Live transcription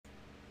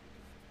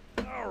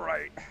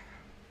right.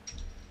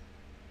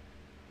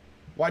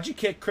 Why'd you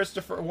kick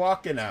Christopher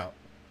Walken out?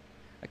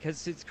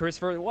 Because it's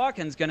Christopher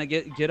Walken's gonna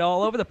get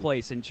all over the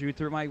place and chew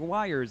through my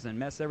wires and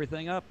mess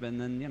everything up, and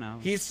then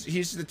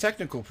he's the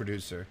technical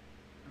producer.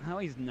 No,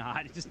 he's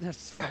not. He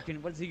just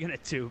fucking. What's he gonna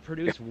do?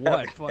 Produce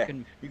what?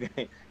 Fucking.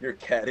 Your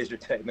cat is your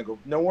technical.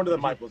 No wonder the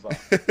mic was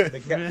off.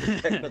 The cat's the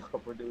technical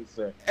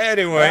producer.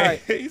 Anyway,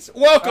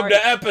 welcome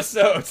to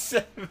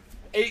episode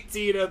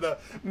 18 of the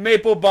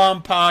Maple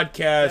Bomb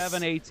Podcast.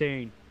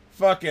 718.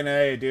 Fucking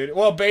A, dude.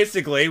 Well,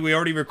 basically, we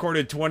already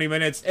recorded 20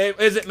 minutes.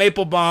 Is it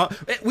Maple Bomb?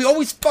 We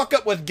always fuck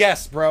up with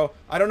guests, bro.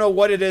 I don't know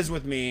what it is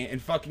with me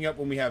and fucking up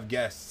when we have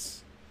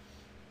guests.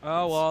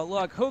 Oh, well,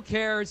 look, who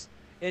cares?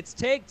 It's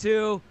take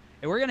two,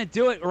 and we're going to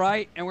do it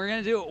right, and we're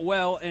going to do it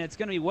well, and it's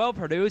going to be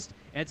well-produced,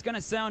 and it's going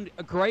to sound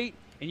great,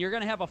 and you're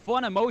going to have a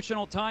fun,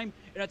 emotional time,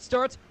 and it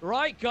starts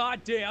right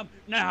goddamn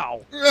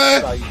now.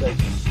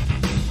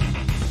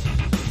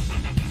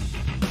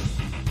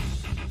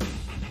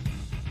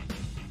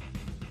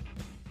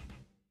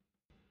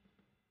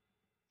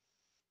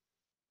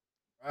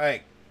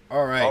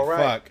 All right,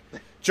 fuck.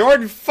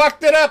 Jordan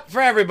fucked it up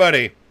for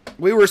everybody.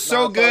 We were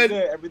so good.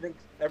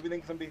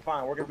 Everything's gonna be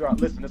fine. We're gonna go out.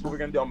 Listen, this is what we're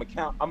gonna do. I'm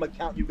gonna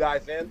count you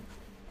guys in,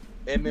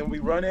 and then we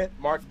run it.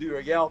 Mark, do your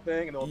yell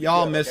thing, and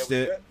y'all missed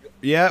it.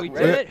 Yeah, we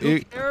did it.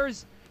 Who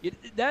cares?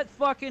 That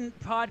fucking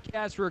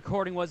podcast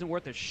recording wasn't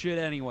worth a shit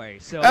anyway.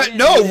 So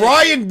no,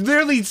 Ryan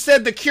literally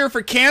said the cure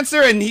for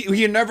cancer, and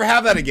he'd never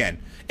have that again.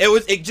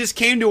 It just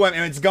came to him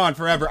and it's gone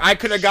forever. I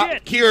could have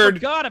got cured. He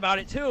forgot about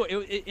it too.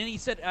 And he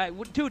said,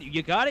 "Dude,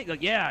 you got it?"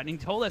 Like, yeah. And he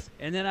told us,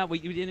 and then we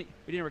didn't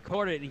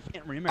record it, and he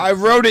can't remember. I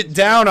wrote it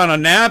down on a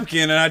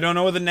napkin, and I don't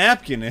know what the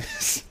napkin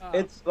is.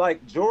 It's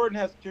like Jordan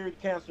has cured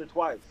cancer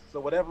twice, so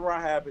whatever I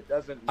have, it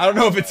doesn't. I don't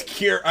know if it's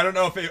cured. I don't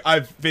know if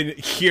I've been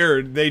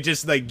cured. They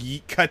just like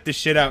cut the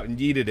shit out and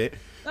yeeted it.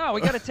 No,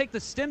 we got to take the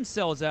stem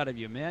cells out of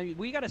you, man.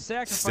 We got to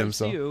sacrifice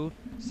you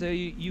so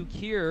you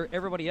cure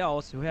everybody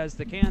else who has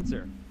the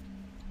cancer.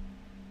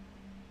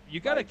 You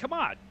gotta come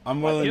on.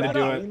 I'm willing to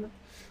do it.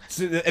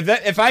 So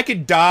if I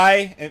could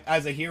die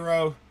as a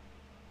hero,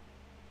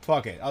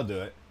 fuck it, I'll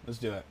do it. Let's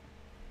do it.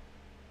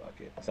 Fuck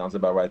it. Sounds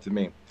about right to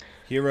me.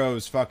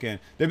 Heroes, fucking.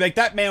 They're like,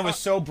 that man was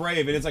so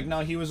brave, and it's like, no,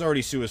 he was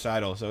already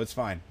suicidal, so it's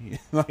fine.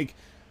 Like,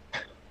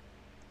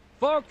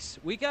 folks,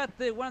 we got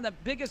one of the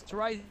biggest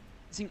rising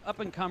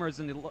up and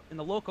comers in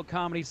the local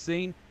comedy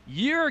scene.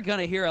 You're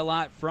gonna hear a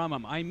lot from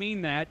him. I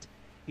mean that.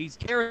 He's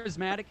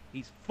charismatic.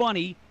 He's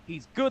funny.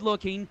 He's good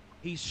looking.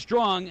 He's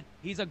strong.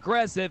 He's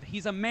aggressive.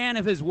 He's a man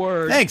of his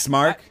word. Thanks,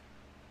 Mark.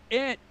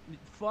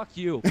 Fuck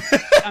you.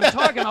 I'm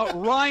talking about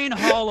Ryan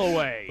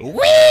Holloway.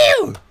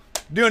 Woo!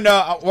 Dude,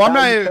 no, well, I'm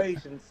not.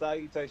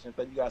 Salutations.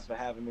 Thank you guys for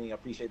having me. I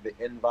appreciate the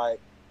invite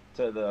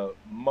to the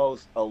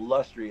most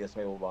illustrious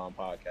Maple Bomb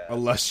podcast.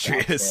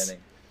 Illustrious.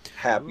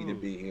 Happy to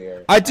be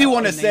here. I do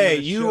want to say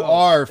you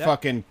are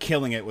fucking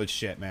killing it with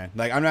shit, man.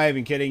 Like, I'm not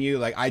even kidding you.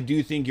 Like, I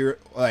do think you're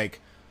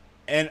like,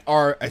 and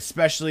are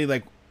especially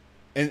like.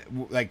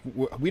 And like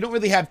we don't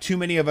really have too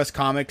many of us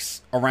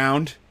comics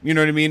around, you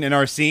know what I mean, in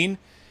our scene.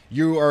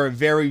 You are a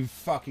very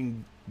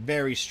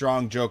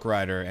strong joke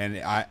writer,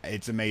 and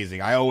it's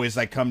amazing. I always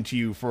like come to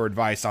you for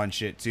advice on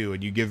shit too,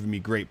 and you give me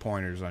great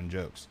pointers on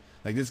jokes.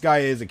 Like, this guy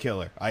is a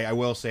killer. I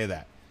will say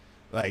that.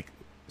 Like,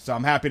 so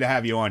I'm happy to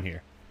have you on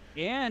here.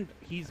 And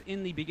he's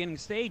in the beginning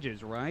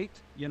stages, right?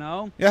 You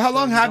know? Yeah, how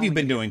long have you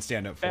been doing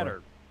stand-up for?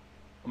 Better.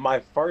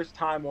 My first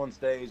time on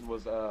stage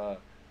was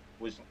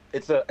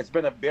it's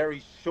been a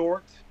very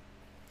short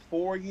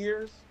 4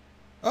 years.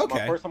 Okay.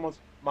 My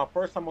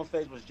first time on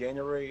stage was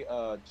January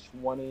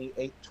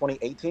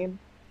 2018.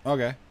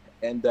 Okay.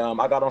 And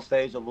I got on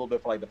stage a little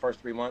bit for like the first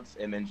 3 months,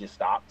 and then just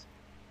stopped.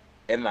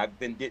 And I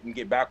then didn't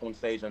get back on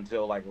stage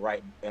until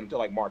March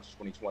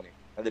 2020.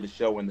 I did a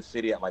show in the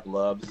city at like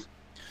Love's.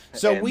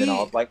 So then I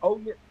was like,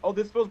 oh,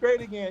 this feels great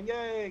again,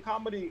 yay,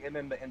 comedy, and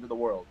then the end of the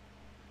world.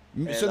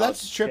 So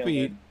that's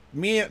trippy.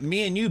 Me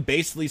and you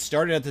basically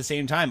started at the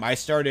same time. I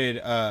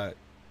started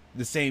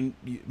the same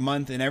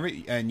month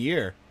and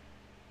year.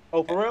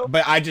 Oh, for real?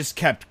 But I just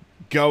kept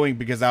going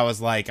because I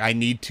was like, I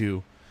need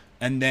to.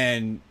 And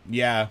then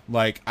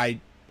like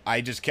I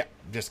just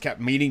kept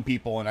meeting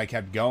people, and I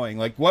kept going.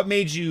 Like, what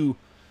made you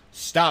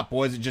stop?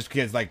 Was it just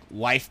because like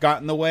life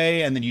got in the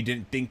way, and then you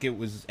didn't think it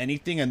was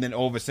anything, and then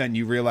all of a sudden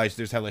you realized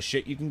there's hella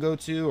shit you can go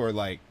to, or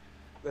like?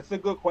 That's a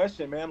good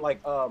question, man. Like,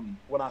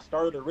 when I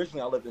started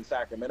originally, I lived in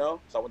Sacramento,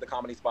 so I went to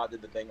Comedy Spot,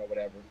 did the thing or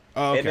whatever.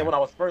 Oh, okay. And then when I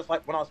was first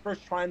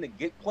trying to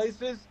get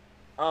places,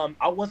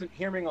 I wasn't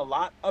hearing a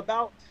lot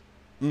about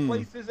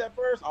places at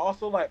first. I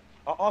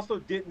also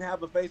didn't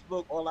have a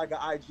Facebook or like an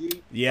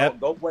IG. Yeah.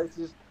 Go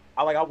places.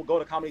 I would go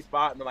to Comedy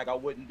Spot, and then like I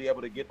wouldn't be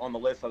able to get on the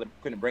list. I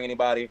couldn't bring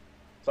anybody.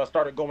 So I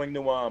started going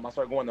to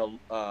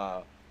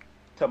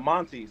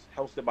Monty's,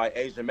 hosted by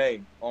Asia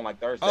May, on like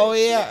Thursday. Oh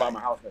yeah. It was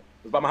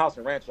by my house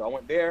in Rancho. I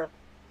went there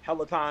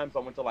hella times. I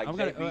went to like.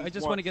 I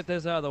just want to get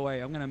this out of the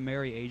way. I'm gonna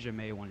marry Asia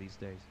May one of these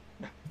days.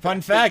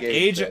 Fun fact: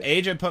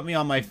 Asia put me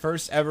on my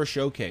first ever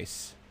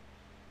showcase.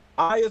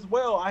 I as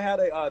well. I had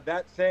a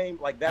that same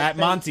at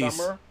Monty's.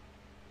 Summer.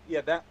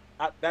 Yeah, that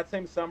that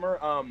same summer,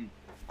 I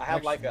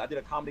had I did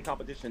a comedy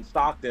competition in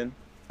Stockton,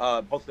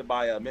 hosted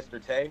by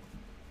Mr. Tay,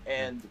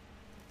 and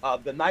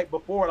the night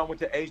before, I went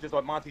to Asia's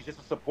or Monty's just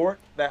to support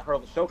her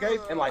showcase,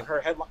 and like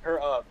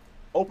her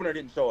opener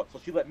didn't show up, so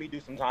she let me do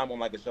some time on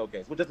like a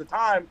showcase, which at the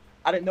time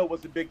I didn't know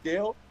was a big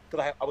deal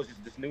because I was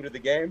just new to the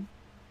game.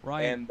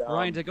 Ryan,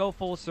 Ryan, to go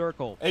full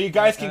circle. Hey, you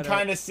guys can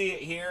kind of see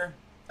it here.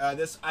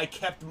 I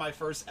kept my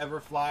first ever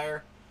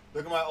flyer.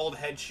 Look at my old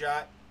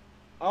headshot.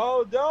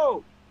 Oh,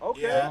 dope.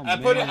 Okay. Yeah, I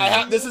put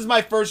it. This is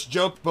my first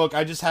joke book.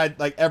 I just had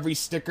like every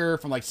sticker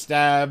from like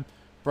Stab,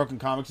 Broken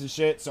Comics and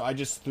shit. So I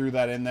just threw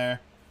that in there.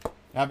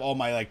 I have all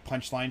my like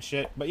punchline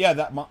shit. But yeah,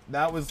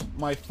 that was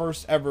my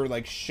first ever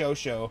like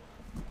show.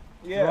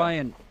 Yeah.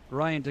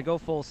 Ryan, to go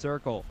full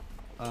circle.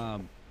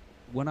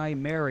 When I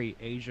marry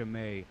Asia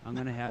May, I'm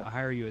gonna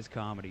hire you as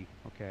comedy.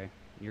 Okay,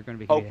 you're gonna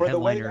be for headliner. The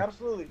wedding,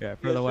 absolutely. Yeah,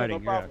 for the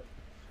wedding. No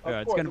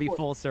yeah, it's gonna be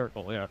full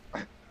circle. Yeah.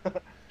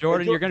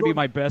 Jordan, you're gonna be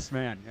my best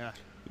man. Yeah.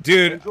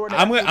 Dude, Jordan,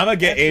 I'm gonna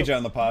get Asia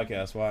on the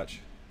podcast. Watch.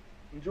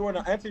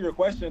 Jordan, to answer your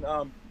question,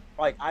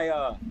 like I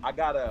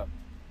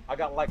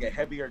got like a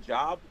heavier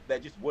job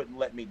that just wouldn't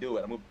let me do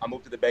it. I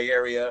moved to the Bay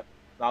Area,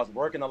 and I was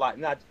working a lot,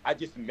 and I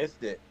just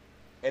missed it.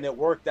 And it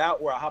worked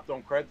out where I hopped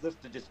on Craigslist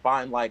to just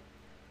find like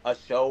a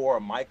show or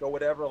a mic or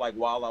whatever, like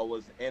while I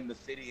was in the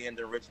city and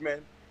in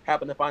Richmond.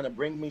 Happened to find a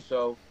Bring Me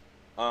show.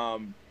 I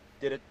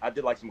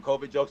did like some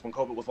COVID jokes when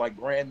COVID was like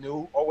brand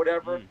new or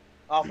whatever.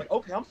 I was like,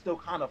 okay, I'm still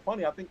kind of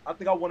funny. I think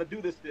I want to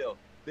do this still.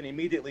 Then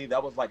immediately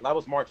that was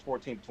March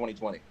 14th,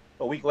 2020.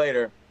 A week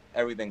later,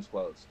 everything's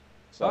closed.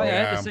 So I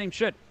had the same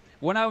shit.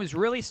 When I was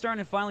really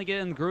starting to finally get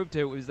in the groove to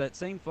it, was that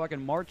same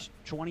fucking March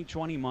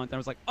 2020 month. I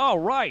was like, oh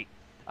right,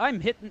 I'm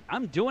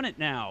doing it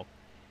now.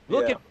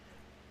 Look at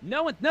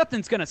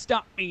nothing's gonna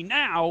stop me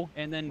now.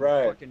 And then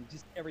fucking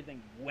just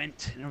everything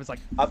went, and I was like,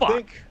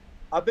 fuck.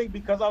 I think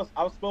because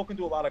I was spoken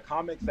to a lot of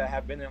comics that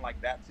have been in like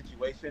that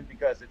situation,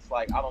 because it's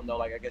like, I don't know,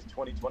 like I guess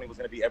 2020 was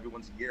gonna be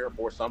everyone's year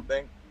or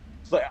something.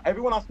 So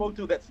everyone I spoke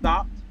to that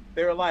stopped,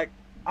 they were like,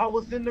 I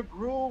was in the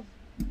groove,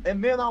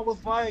 and then I was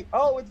like,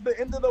 oh, it's the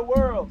end of the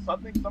world. So I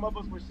think some of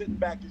us were sitting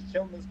back just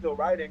chilling and still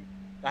writing.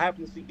 I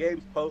happened to see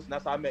Gabe's post, and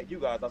that's how I met you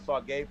guys. I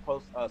saw Gabe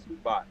post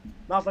Sweetbot,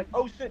 and I was like,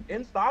 oh shit,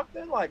 in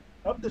Stockton, like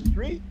up the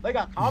street, they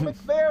got comics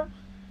there.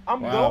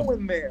 I'm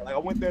going there. Like I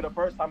went there the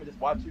first time and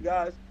just watched you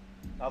guys.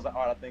 I was like,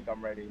 all right, I think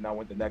I'm ready. And I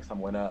went the next time,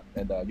 went up,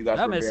 and you guys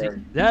were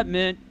there. That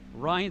meant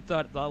Ryan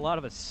thought a lot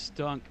of us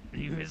stunk.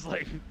 He was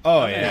like,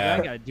 oh yeah,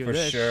 I gotta do for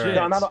this sure. shit.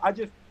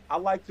 No, I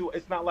like to.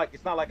 It's not like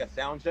a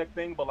sound check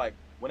thing, but like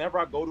whenever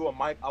I go to a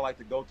mic, I like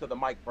to go to the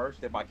mic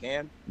first if I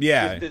can.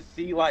 Yeah. Just to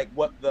see like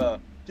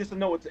just to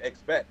know what to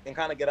expect and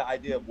kind of get an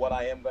idea of what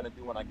I am gonna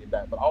do when I get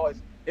back. But always,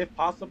 if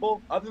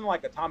possible, other than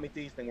like a Tommy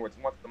T's thing where it's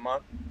once a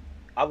month,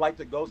 I like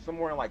to go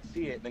somewhere and like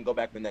see it and then go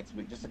back the next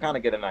week just to kind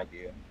of get an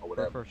idea or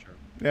whatever. For sure.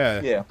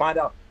 Yeah. Yeah. Find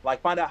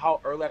out how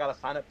early I gotta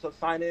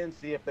sign in.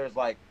 See if there's a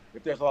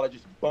lot of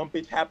just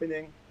bumpage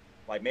happening.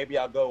 Like maybe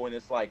I'll go when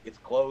it's like it's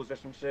closed or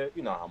some shit.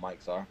 You know how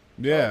mics are.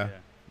 Yeah.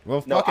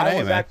 Well, no, fucking I was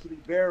man.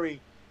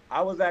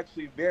 I was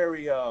actually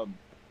very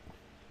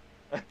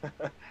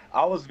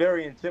I was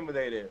very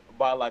intimidated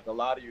by like a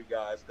lot of you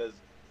guys, because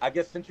I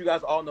guess since you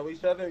guys all know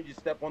each other, you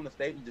step on the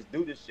stage and just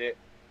do this shit.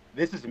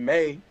 This is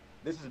May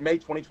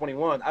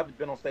 2021. I haven't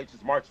been on stage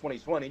since March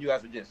 2020. You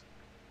guys are just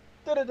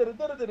and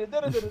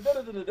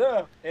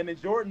then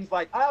Jordan's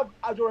like, I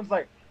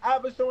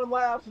haven't shown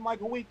laughs in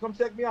like a week. Come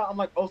check me out. I'm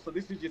like, oh, so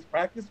this is just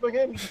practice for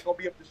him? He's just gonna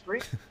be up the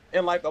street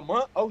in like a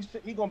month? Oh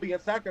shit, he's gonna be in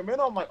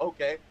Sacramento? I'm like,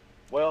 okay.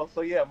 Well,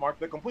 so yeah, Mark,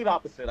 the complete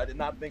opposite. I did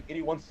not think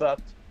anyone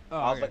sucked.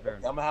 I was like, okay,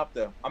 I'm gonna have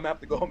to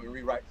go home and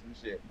rewrite some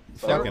shit.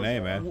 So, fucking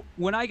A, man.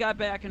 When I got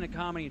back into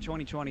comedy in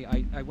 2020,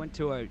 I went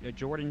to a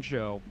Jordan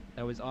show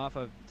that was off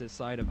of the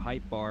side of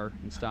Hype Bar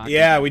in Stockton.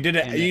 Yeah, we did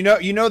it.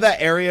 You know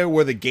that area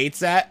where the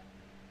gate's at?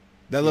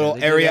 That little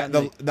area,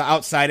 the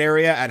outside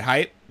area at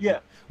Hype? Yeah.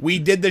 We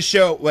did the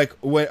show, like,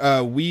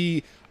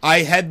 I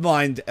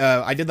headlined,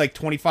 I did like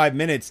 25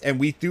 minutes, and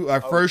we threw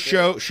our first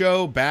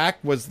show back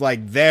was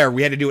like there.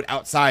 We had to do it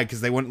outside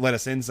because they wouldn't let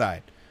us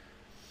inside.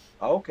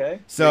 Okay.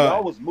 So I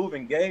was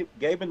moving.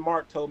 Gabe and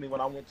Mark told me when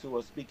I went to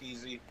a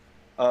speakeasy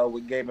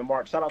with Gabe and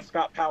Mark. Shout out to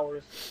Scott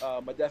Powers,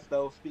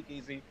 Modesto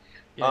Speakeasy.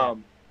 Yeah.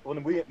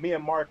 When me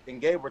and Mark and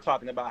Gabe were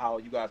talking about how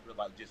you guys were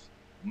like just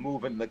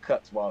moving the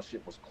cuts while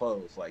shit was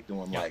closed, like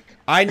doing like.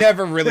 I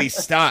never really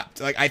stopped.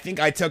 Like I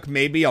think I took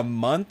maybe a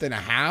month and a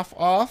half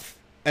off,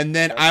 and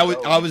then I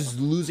was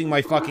losing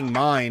my fucking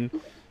mind.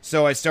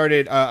 So I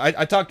started.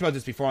 I talked about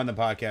this before on the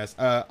podcast.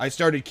 I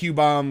started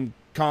Q-Bomb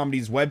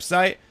Comedy's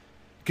website.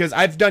 Because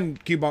I've done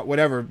Q-Bomb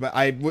whatever, but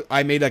I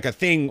made like a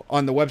thing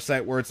on the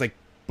website where it's like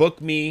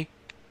book me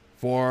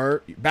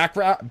for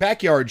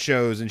backyard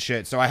shows and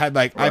shit. So I had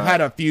like I've had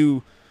a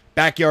few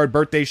backyard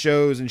birthday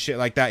shows and shit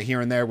like that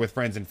here and there with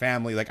friends and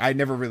family. Like I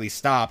never really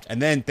stopped.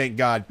 And then thank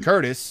God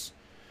Curtis,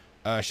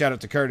 shout out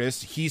to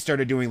Curtis, he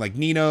started doing like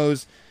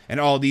Nino's and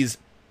all these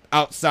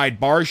outside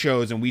bar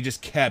shows, and we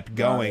just kept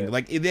going.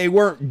 Like they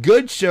weren't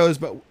good shows,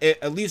 but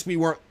at least we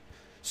weren't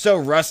so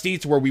rusty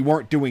to where we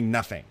weren't doing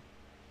nothing.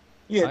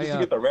 Yeah, just to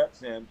get the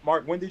reps in.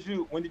 Mark, when did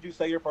you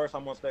say your first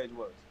time on stage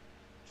was?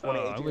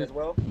 2018 as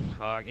well?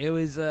 It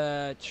was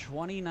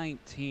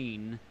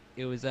 2019.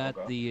 It was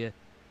at the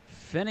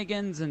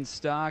Finnegan's in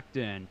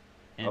Stockton.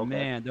 And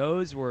man,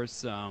 those were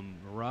some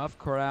rough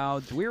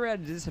crowds. We were at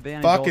a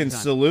disadvantage. Fucking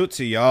salute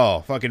to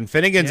y'all. Fucking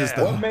Finnegan's is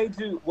the. What made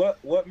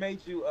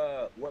you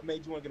want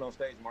to get on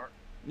stage, Mark?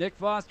 Nick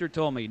Foster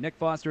told me. Nick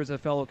Foster is a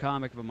fellow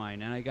comic of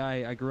mine and a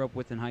guy I grew up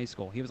with in high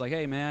school. He was like,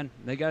 "Hey man,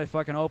 they got a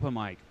fucking open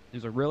mic." He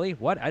was like, "Really?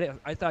 What?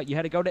 I thought you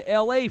had to go to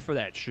LA for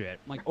that shit."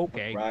 I'm like,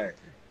 "Okay." Right.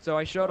 So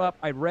I showed up.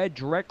 I read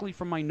directly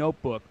from my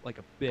notebook like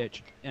a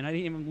bitch, and I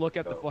didn't even look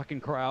at the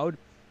fucking crowd.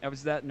 I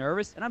was that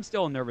nervous, and I'm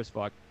still a nervous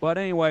fuck. But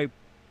anyway,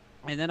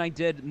 and then I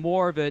did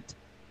more of it.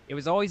 It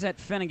was always at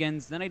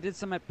Finnegan's. Then I did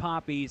some at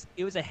Poppy's.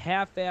 It was a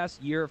half-ass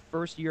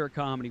first year of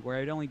comedy, where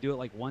I'd only do it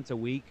like once a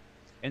week.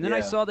 And then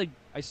I saw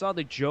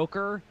the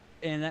Joker,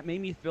 and that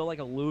made me feel like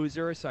a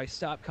loser. So I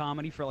stopped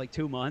comedy for like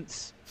 2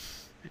 months,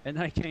 and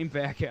then I came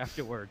back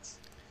afterwards.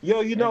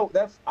 Yo,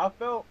 I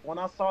felt when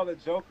I saw the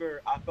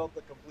Joker, I felt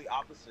the complete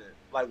opposite.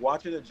 Like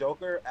watching the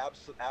Joker,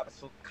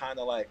 absolutely kind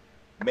of like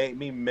made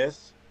me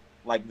miss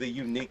like the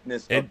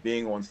uniqueness of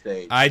being on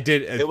stage. I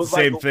did the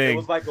same thing. It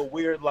was like a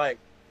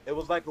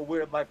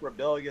weird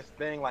rebellious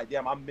thing. Like,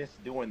 damn, I miss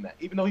doing that.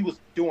 Even though he was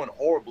doing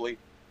horribly,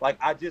 like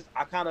I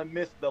kind of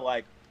missed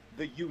the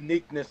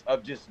uniqueness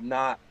of just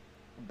not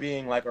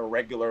being like a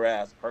regular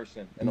ass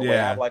person in a way.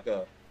 I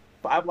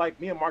have like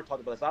me and Mark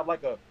talked about this. I have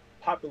like a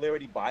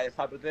popularity bias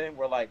type of thing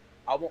where like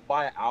I won't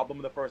buy an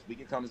album the first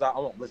week it comes out. I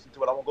won't listen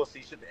to it. I won't go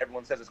see shit that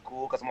everyone says is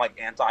cool because I'm like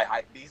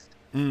anti-hype beast.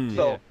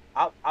 So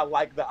I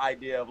like the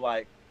idea of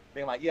like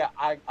being like, yeah,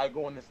 I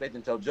go on the stage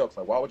and tell jokes.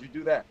 Like, why would you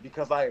do that?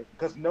 Because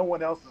no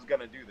one else is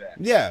gonna do that.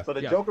 Yeah. So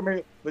the Joker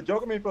made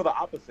feel the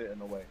opposite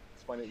in a way.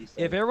 It's funny that you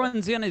say if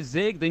everyone's gonna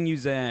zig, then you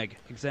zag.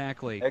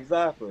 Exactly.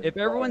 Exactly. If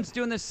everyone's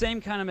doing the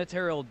same kind of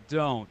material,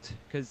 don't,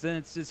 because then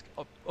it's just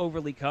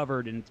overly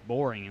covered and it's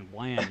boring and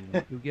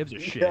bland. Who gives a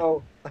shit?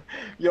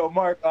 Yo,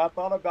 Mark, I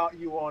thought about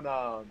you on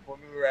when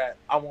we were at.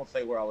 I won't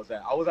say where I was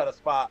at. I was at a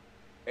spot,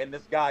 and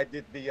this guy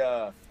did the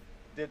I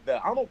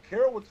don't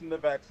care what's in the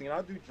vaccine.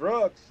 I do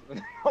drugs.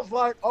 And I was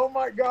like, oh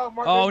my God,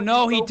 Mark. Oh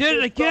no, he did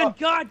it again.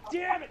 God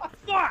damn it.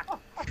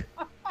 Fuck.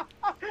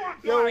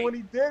 Yo, when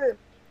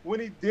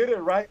he did it,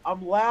 right,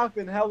 I'm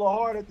laughing hella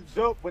hard at the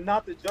joke, but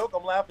not the joke.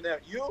 I'm laughing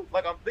at you.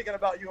 Like I'm thinking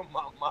about you in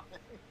my mind.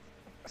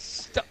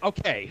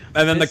 Okay.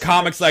 And then the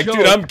comic's like,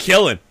 dude, I'm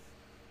killing.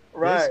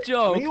 Right. This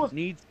joke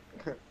needs.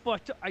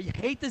 Fuck. I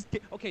hate this.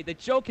 Okay, the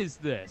joke is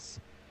this.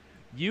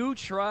 You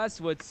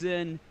trust what's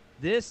in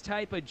this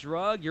type of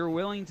drug, you're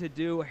willing to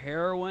do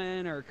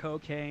heroin or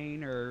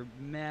cocaine or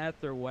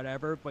meth or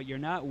whatever, but you're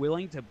not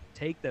willing to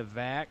take the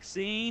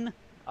vaccine?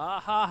 Ah,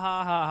 ha,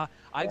 ha, ha.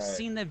 I've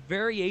seen the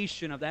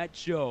variation of that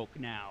joke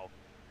now.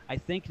 I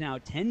think now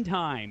 10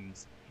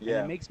 times. Yeah.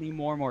 And it makes me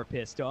more and more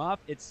pissed off.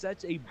 It's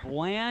such a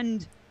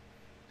bland...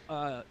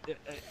 they're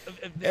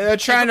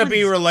trying to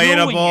be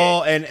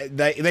relatable, and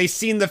they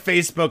seen the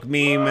Facebook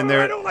meme, and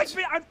they're... I don't like...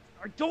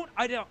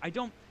 I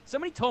don't...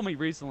 Somebody told me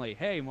recently,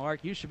 hey,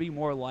 Mark, you should be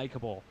more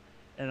likable.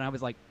 And I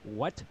was like,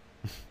 what?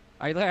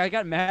 I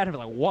got mad. I was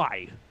like,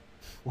 why?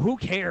 Who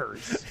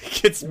cares?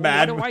 Gets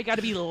mad. Why do I got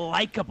to be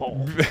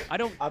likable?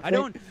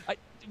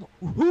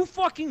 Who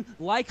fucking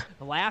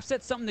laughs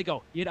at something? They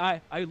go,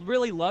 I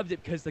really loved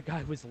it because the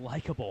guy was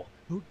likable.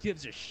 Who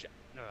gives a shit?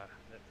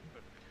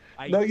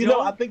 I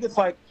think it's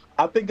like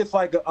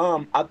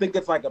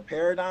a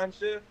paradigm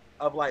shift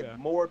of like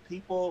more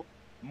people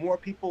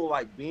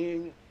like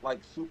being like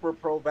super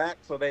pro-vax,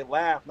 so they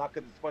laugh not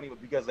because it's funny,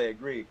 but because they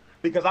agree.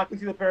 Because I can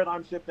see the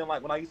paradigm shift in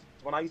like when I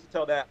used to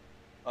tell that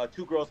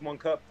 2 girls 1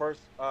 cup first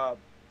of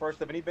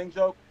anything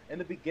joke in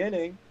the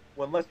beginning,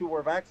 when less people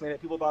were vaccinated,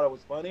 people thought it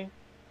was funny.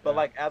 But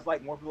like as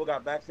like more people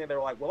got vaccinated, they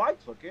were like, well, I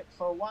took it,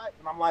 so what?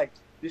 And I'm like,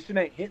 this shit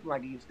ain't hitting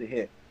like it used to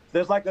hit.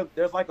 There's like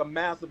a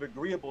massive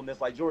agreeableness,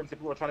 like Jordan said,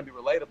 people are trying to be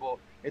relatable.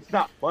 It's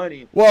not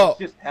funny. Well, it's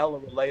just hella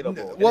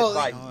relatable. Well,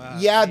 like,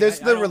 there's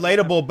the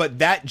relatable, but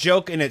that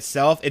joke in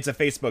itself, it's a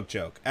Facebook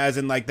joke. As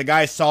in, like, the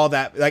guy saw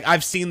that. Like,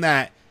 I've seen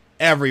that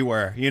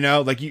everywhere, you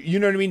know? Like, you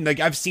know what I mean? Like,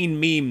 I've seen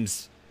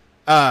memes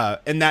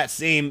in that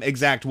same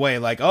exact way.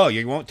 Like, oh,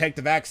 you won't take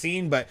the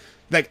vaccine, but...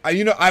 Like,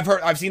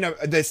 I've seen a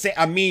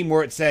meme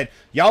where it said,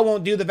 y'all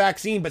won't do the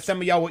vaccine, but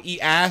some of y'all will eat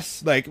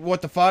ass. Like,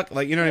 what the fuck?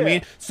 Like, you know what I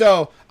mean?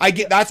 So I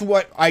get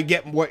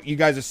what you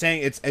guys are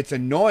saying. It's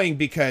annoying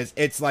because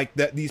it's like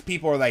these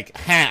people are like,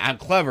 I'm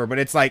clever, but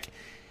it's like,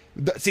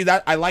 see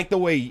that I like the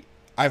way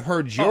I've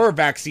heard your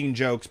vaccine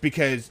jokes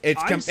because it's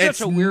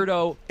such a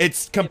weirdo.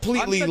 It's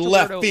completely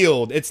left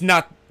field. It's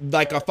not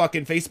like a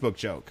fucking Facebook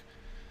joke.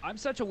 I'm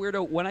such a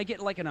weirdo. When I get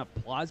like an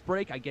applause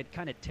break, I get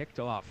kind of ticked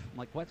off. I'm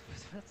like, what?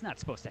 That's not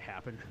supposed to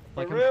happen.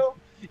 Like, for real?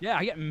 Yeah,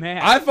 I get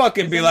mad. I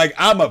fucking be like,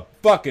 I'm a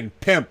fucking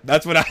pimp.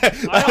 That's what I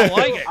don't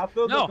like it. I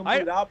feel the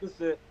complete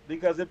opposite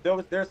because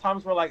there's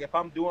times where like if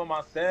I'm doing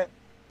my set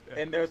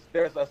and there's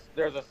a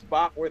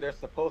spot where there's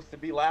supposed to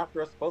be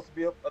laughter, supposed to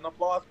be an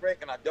applause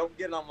break, and I don't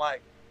get it, I'm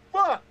like,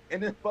 fuck,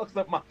 and then fucks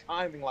up my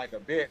timing like a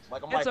bitch.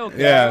 Like I'm It's like,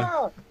 okay.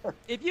 Yeah.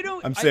 If you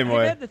don't, I'm same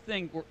way.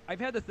 I've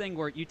had the thing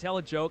where you tell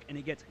a joke and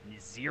it gets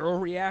zero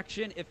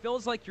reaction. It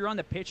feels like you're on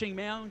the pitching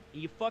mound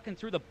and you fucking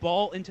threw the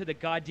ball into the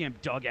goddamn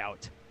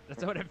dugout.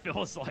 That's what it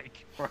feels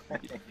like.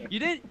 You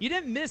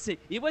didn't miss it.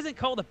 It wasn't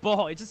called a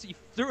ball. It just you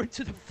threw it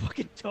to the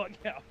fucking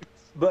dugout.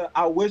 But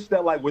I wish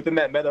that, like, within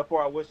that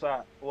metaphor, eventually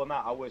I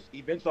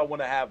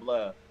want to have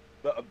the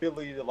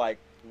ability to, like,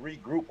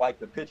 regroup, like,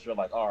 the pitcher,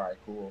 like, all right,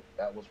 cool,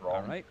 that was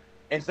wrong. All right.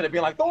 Instead of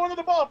being like, throw into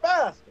the ball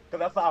fast, because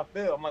that's how I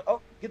feel. I'm like,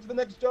 oh, get to the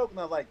next joke. And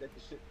I was like,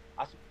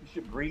 you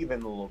should breathe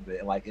in a little bit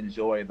and, like,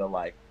 enjoy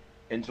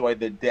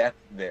the depth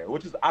there,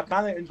 which is, I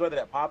kind of enjoy that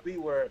at Poppy,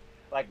 where,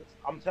 like,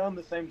 I'm telling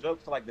the same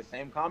jokes to, like, the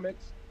same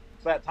comics.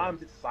 So at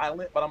times it's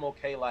silent, but I'm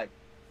okay, like,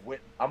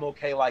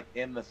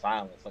 in the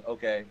silence. Like,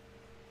 okay,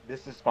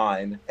 this is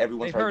fine.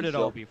 Everyone's They've heard it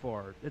joke. all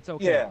before. It's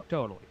okay. Yeah.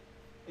 Totally.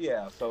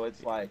 Yeah, so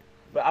it's like,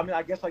 but I mean,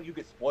 I guess like you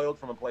get spoiled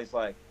from a place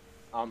like,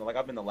 I don't know, like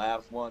I've been to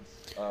Laughs once.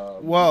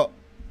 Well,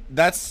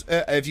 that's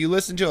if you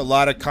listen to a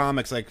lot of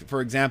comics, like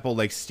for example,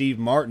 like Steve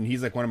Martin,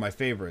 he's like one of my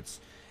favorites,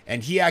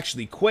 and he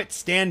actually quit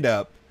stand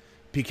up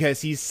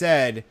because he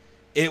said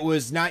it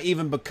was not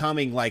even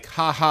becoming like,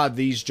 haha,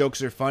 these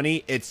jokes are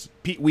funny. It's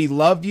we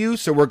love you,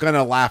 so we're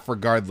gonna laugh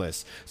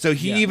regardless. So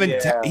he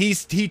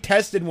he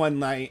tested one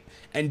night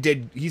and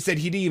he said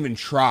he didn't even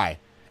try.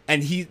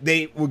 And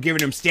they were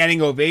giving him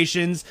standing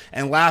ovations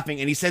and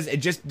laughing. And he says it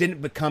just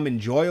didn't become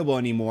enjoyable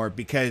anymore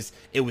because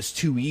it was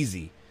too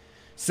easy.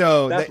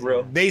 So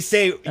they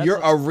say you're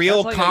a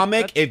real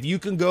comic if you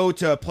can go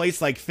to a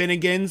place like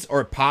Finnegan's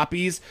or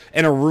Poppy's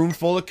in a room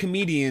full of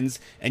comedians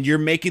and you're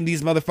making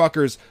these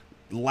motherfuckers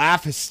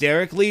laugh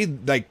hysterically,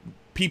 like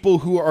people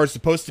who are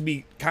supposed to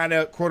be kind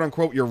of quote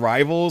unquote your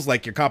rivals,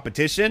 like your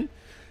competition,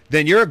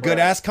 then you're a good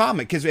ass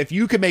comic. Because if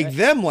you can make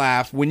them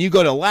laugh when you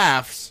go to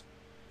Laughs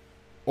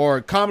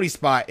or Comedy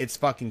Spot, it's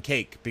fucking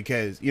cake,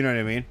 because you know what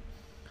I mean.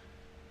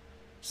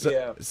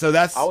 So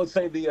that's. I would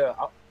say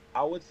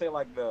I would say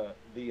like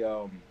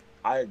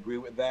I agree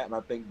with that, and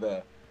I think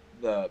the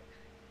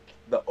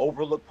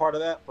overlook part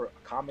of that for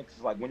comics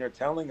is like when you're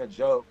telling a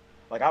joke.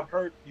 Like I've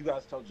heard you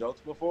guys tell jokes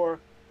before,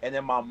 and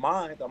in my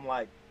mind I'm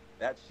like,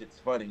 that shit's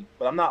funny,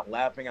 but I'm not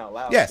laughing out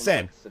loud. Yeah,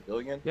 same. Like a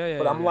civilian. Yeah.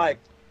 But I'm like,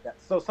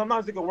 so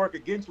sometimes it can work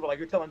against you. Like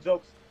you're telling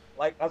jokes.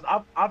 Like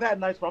I've had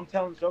nights where I'm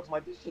telling jokes, I'm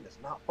like, this shit is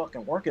not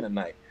fucking working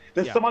tonight.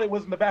 Then somebody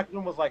was in the back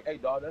room was like, hey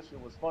dog, that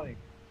shit was funny.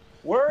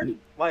 Word?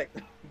 Like,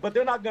 but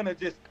they're not gonna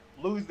just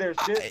lose their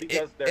shit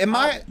because they're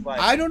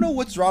I don't know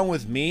what's wrong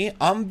with me.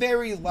 I'm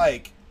very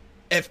like,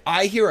 if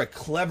I hear a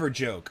clever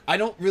joke, I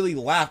don't really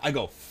laugh. I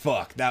go,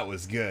 fuck, that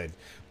was good.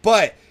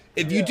 But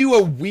if you do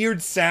a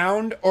weird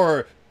sound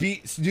or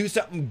do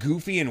something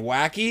goofy and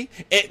wacky,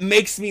 it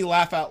makes me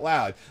laugh out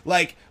loud.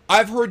 Like,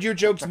 I've heard your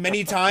jokes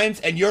many times,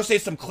 and you'll say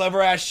some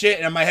clever ass shit,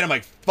 and in my head I'm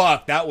like,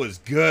 fuck, that was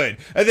good.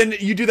 And then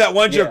you do that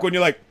one joke when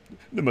you're like,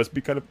 there must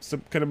be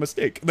some kind of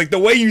mistake. Like the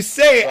way you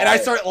say it, and I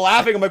start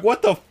laughing. I'm like,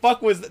 what the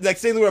fuck was like?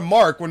 Say when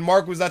Mark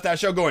was at that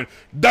show going,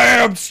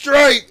 damn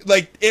straight.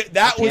 Like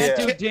that was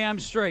do damn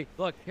straight.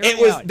 Look,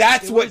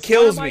 that's what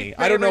kills me.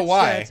 I don't know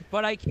why,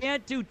 but I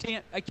can't do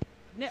damn.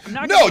 I'm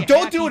not no,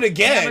 don't do it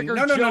again.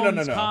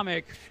 No.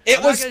 Comic.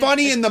 It was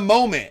funny in the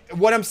moment.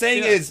 What I'm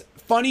saying is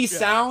funny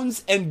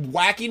sounds and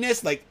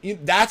wackiness. Like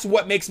that's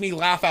what makes me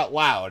laugh out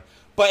loud.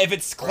 But if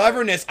it's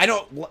cleverness, I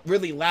don't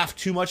really laugh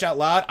too much out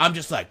loud. I'm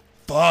just like,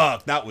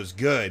 fuck, that was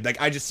good. Like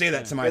I just say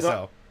that to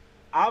myself.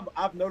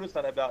 I've noticed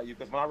that about you,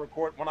 because when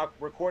I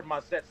record my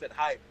sets at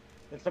Hype,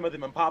 and some of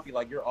them in Poppy,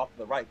 like you're off to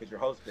the right because you're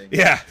hosting.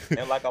 Yeah.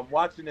 And like I'm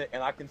watching it,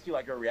 and I can see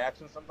like your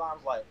reaction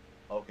sometimes, like,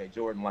 okay,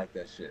 Jordan liked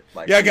that shit.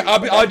 Like, yeah,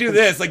 I'll do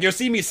this. Like you'll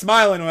see me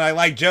smiling when I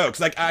like jokes.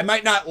 Like I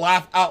might not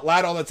laugh out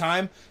loud all the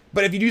time,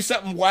 but if you do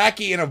something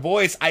wacky in a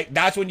voice,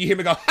 that's when you hear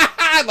me go, ha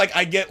ha. Like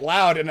I get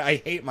loud and I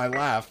hate my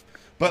laugh.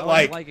 But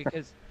I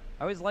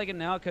always like it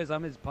now because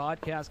I'm his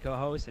podcast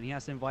co-host and he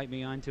has to invite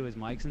me onto his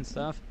mics and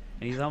stuff.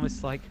 And he's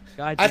almost like,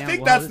 God damn, I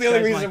think that's the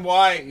only reason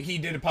why he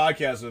did a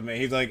podcast with me.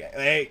 He's like,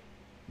 hey,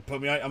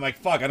 put me on. I'm like,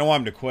 fuck, I don't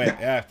want him to quit.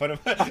 Yeah, put him.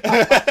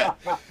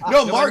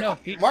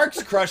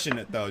 Mark's crushing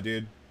it though,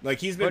 dude. Like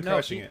he's been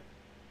crushing it.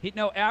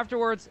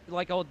 Afterwards,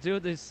 like I'll do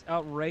this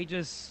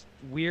outrageous,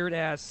 weird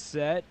ass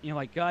set. You know,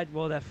 like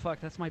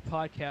that's my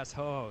podcast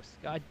host.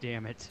 God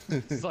damn it!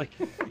 It's like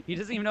he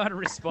doesn't even know how to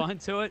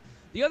respond to it.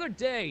 The other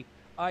day,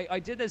 I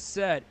did this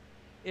set.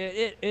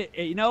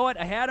 You know what?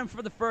 I had him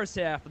for the first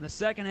half, and the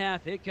second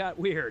half it got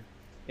weird,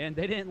 and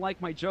they didn't like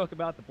my joke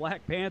about the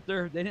Black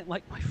Panther. They didn't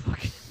like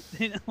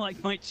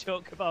my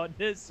joke about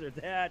this or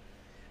that,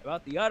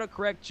 about the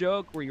autocorrect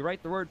joke where you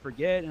write the word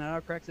forget and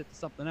autocorrects it to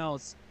something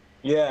else.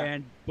 Yeah.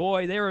 And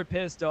boy, they were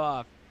pissed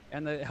off.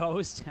 And the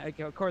host,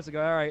 of course, I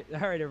go, all right,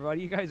 everybody,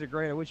 you guys are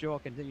great. I wish you all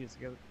continued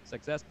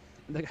success.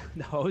 And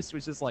the host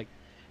was just like,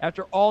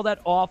 after all that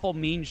awful,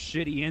 mean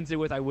shit he ends it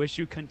with, I wish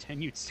you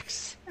continued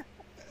success.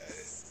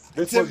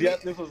 This was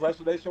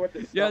yesterday's show.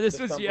 This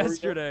was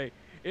yesterday.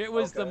 It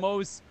was the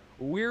most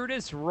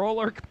weirdest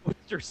roller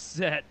coaster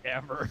set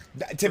ever.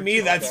 To me,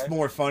 that's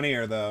more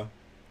funnier though.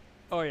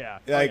 Oh yeah,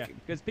 like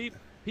because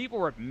People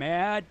were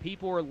mad.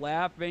 People were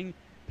laughing.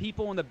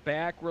 People in the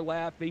back were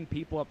laughing.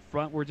 People up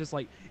front were just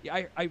like,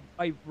 I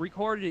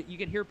recorded it. You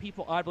could hear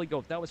people audibly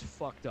go, "That was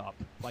fucked up,"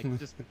 like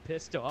just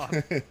pissed off.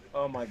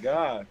 Oh my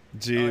god.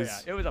 Jeez. Oh, yeah,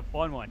 it was a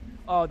fun one.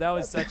 Oh, that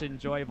was such an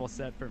enjoyable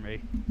set for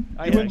me.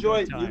 You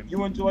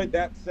enjoyed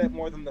that set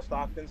more than the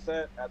Stockton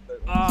set at the.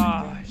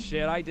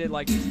 Shit! I did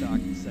like the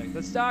Stockton set.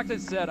 The Stockton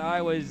set,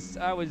 I was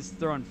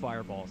throwing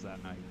fireballs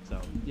that night.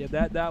 So yeah,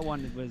 that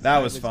one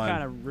was fun.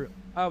 Kind of,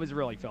 I was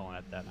really feeling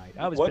it that night.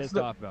 I was pissed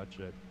off about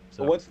shit.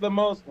 So. What's the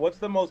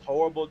most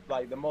horrible,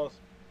 like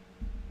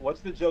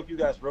what's the joke you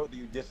guys wrote that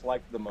you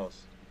disliked the most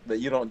that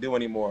you don't do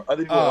anymore?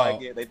 Other people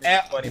like it, they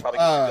think it's funny, probably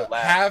get a good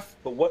laugh.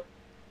 But what?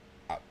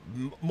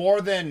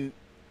 More than,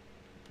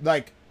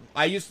 like,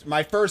 I used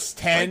my first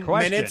 10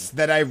 minutes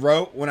that I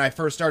wrote when I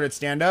first started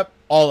stand up,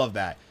 all of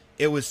that.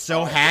 It was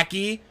so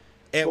hacky.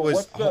 It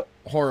was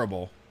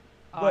horrible.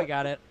 Oh, I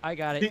got it. Go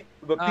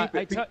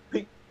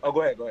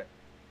ahead.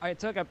 I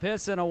took a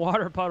piss in a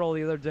water puddle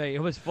the other day.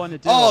 It was fun to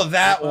do. Oh,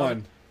 that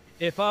one.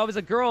 If I was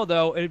a girl,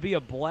 though, it'd be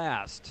a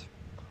blast.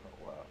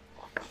 Oh,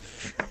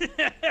 wow.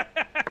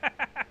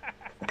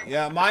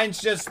 Yeah, mine's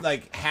just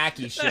like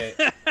hacky shit.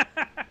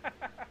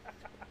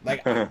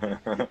 Like,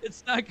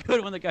 it's not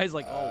good when the guy's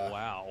like, "Oh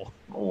wow."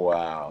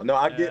 Wow. No,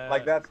 I get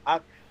like that's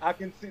I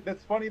can see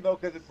that's funny though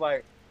because it's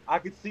like I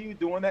could see you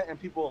doing that and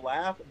people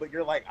laugh, but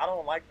you're like, I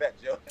don't like that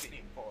joke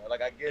anymore.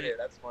 Like I get it.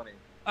 That's funny.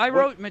 I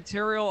wrote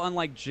material on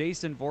like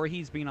Jason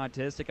Voorhees being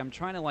autistic. I'm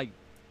trying to like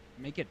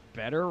make it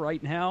better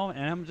right now,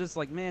 and I'm just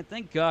like, man,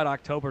 thank God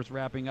October's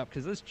wrapping up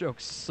because this joke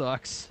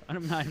sucks.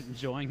 I'm not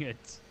enjoying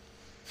it.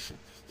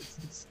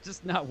 It's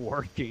just not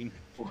working.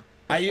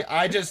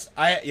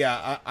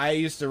 I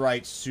used to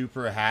write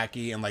super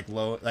hacky and like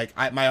low, like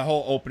my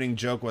whole opening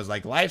joke was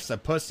like, life's a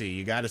pussy,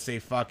 you gotta say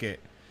fuck it,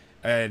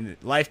 and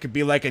life could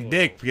be like a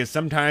dick because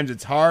sometimes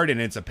it's hard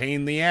and it's a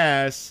pain in the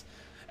ass.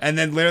 And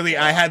then literally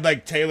I had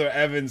like Taylor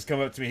Evans come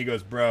up to me. He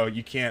goes, "Bro,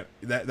 you can't,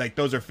 that, like,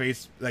 those are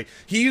face, like,"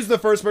 he used the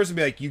first person to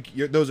be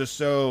like, those are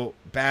so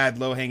bad,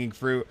 low hanging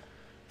fruit.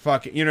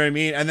 Fuck it. You know what I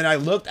mean? And then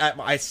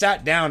I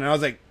sat down and I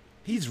was like,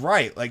 he's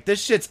right. Like,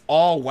 this shit's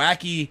all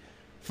wacky.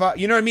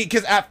 You know what I mean?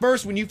 Because at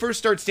first, when you first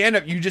start stand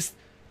up, you just,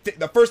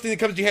 the first thing that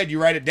comes to your head,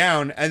 you write it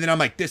down. And then I'm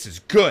like, this is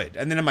good.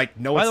 And then I'm like,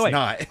 no, it's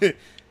not.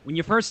 When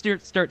you first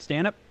start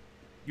stand up,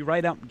 you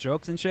write out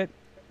jokes and shit.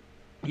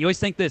 You always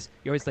think this.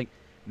 You always think,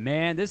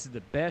 man, this is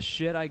the best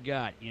shit I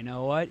got. You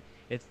know what?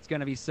 It's going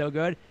to be so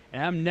good.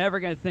 And I'm never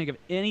going to think of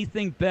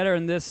anything better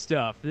than this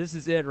stuff. This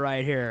is it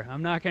right here.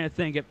 I'm not going to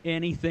think of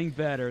anything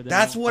better than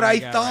that's what I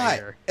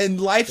thought. Right, and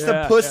Life's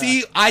a Pussy,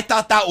 yeah. I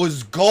thought that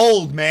was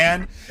gold,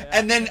 man. Yeah,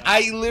 and then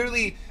I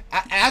literally,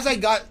 as I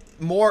got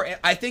more,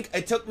 I think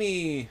it took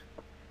me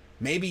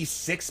maybe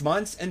 6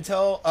 months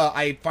until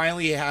I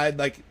finally had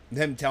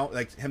him tell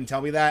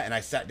me that, and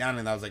I sat down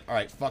and I was like, all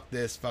right, fuck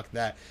this, fuck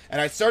that.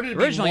 And I started to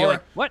originally be more, you're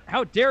like, what?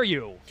 How dare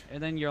you?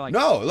 And then you're like,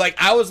 no, like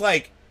I was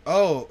like,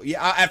 oh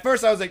yeah. At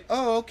first I was like,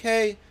 oh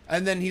okay.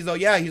 And then he's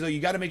like, you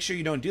got to make sure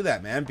you don't do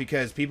that, man,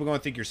 because people are going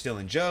to think you're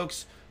stealing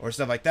jokes or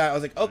stuff like that. I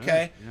was like,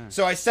 okay. Yeah.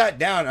 So I sat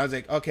down. I was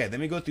like, okay, let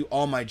me go through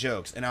all my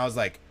jokes. And I was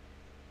like,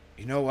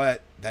 you know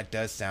what? That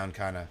does sound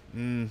kind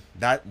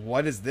of,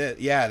 what is this?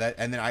 Yeah. That.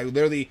 And then I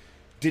literally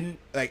didn't,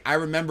 like, I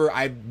remember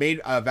I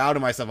made a vow to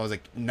myself. I was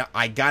like, no,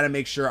 I got to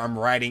make sure I'm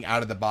writing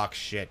out of the box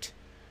shit.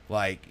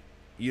 Like,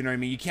 you know what I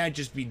mean? You can't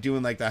just be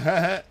doing like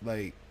the,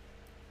 like,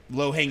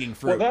 low hanging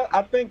fruit. Well,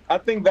 I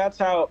think that's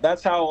how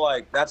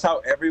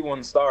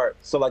everyone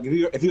starts. So like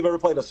if you've ever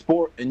played a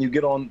sport and you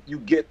get on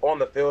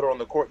the field or on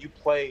the court, you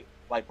play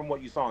like from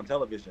what you saw on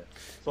television.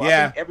 So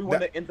yeah, I think everyone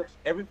that ends up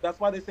that's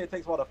why they say it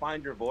takes a while to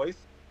find your voice,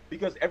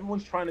 because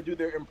everyone's trying to do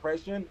their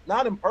impression,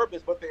 not on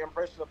purpose, but their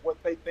impression of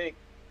what they think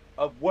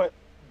of what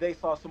they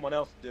saw someone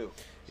else do.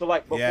 So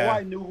like before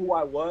I knew who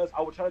I was,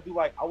 I would try to do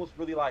like I used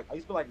to be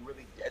like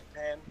really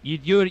deadpan. You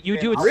do it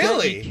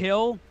really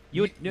kill.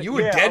 You were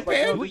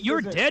deadpan? Like, you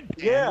were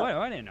deadpan. Yeah. What?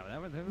 I didn't know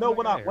that. No,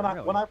 when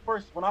I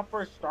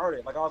first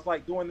started, like I was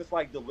like doing this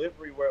like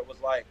delivery where it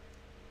was like,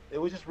 it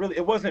was just really,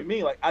 it wasn't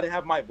me. Like I didn't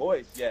have my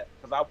voice yet,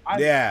 because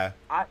I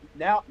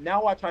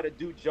now I try to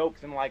do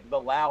jokes in like the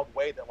loud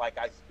way that like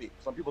I speak.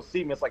 Some people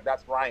see me, it's like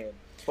that's Ryan.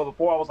 But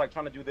before I was like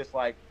trying to do this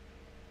like,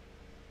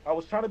 I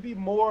was trying to be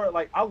more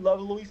like, I love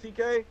Louis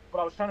C.K., but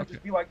I was trying to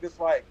just be like this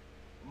like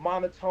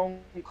monotone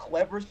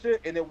clever shit,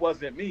 and it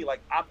wasn't me.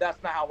 Like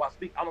that's not how I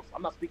speak.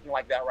 I'm not speaking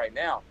like that right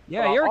now.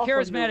 Yeah, but you're a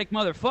charismatic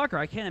motherfucker.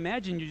 I can't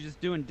imagine you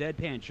just doing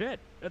deadpan shit.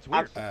 That's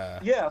weird.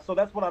 Yeah, so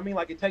that's what I mean.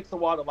 Like it takes a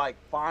while to like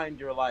find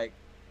your voice.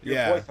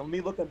 And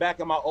me looking back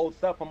at my old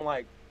stuff, I'm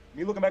like,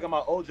 me looking back at my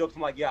old jokes,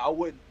 I'm like, yeah, I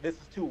wouldn't. This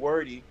is too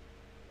wordy.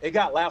 It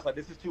got laughs like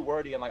this is too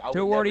wordy, and like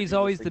too wordy is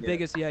always the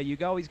biggest. Yeah, you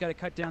always got to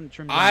cut down the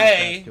trim.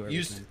 I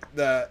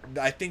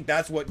think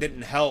that's what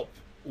didn't help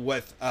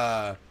with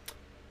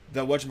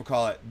the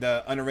whatchamacallit,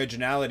 the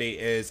unoriginality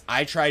is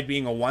I tried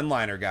being a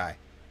one-liner guy.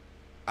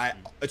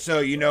 So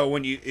you know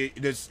when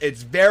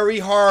it's very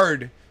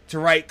hard to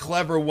write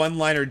clever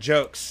one-liner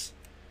jokes.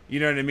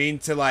 You know what I mean?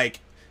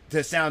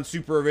 To sound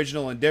super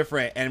original and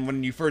different. And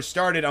when you first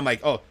started, I'm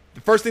like, oh,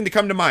 the first thing to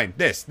come to mind,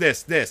 this.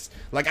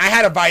 Like, I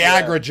had a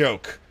Viagra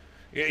joke.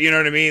 You know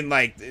what I mean?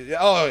 Like,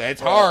 oh,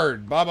 it's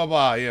hard, blah, blah,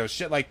 blah. You know,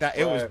 shit like that.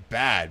 It was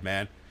bad,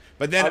 man.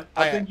 But then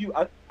I think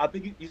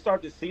you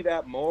start to see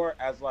that more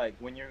as, like,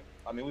 when you're,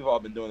 I mean, we've all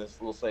been doing this,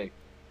 we'll say,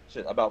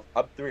 shit, about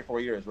up 3 or 4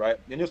 years, right?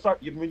 And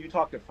when you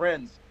talk to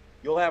friends,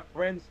 you'll have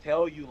friends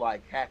tell you,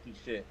 like, hacky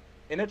shit.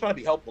 And they're trying to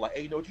be helpful. Like,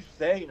 hey, you know what you should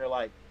say? And you're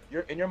like,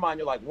 in your mind,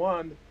 you're like,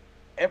 1,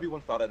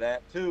 everyone thought of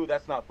that. 2,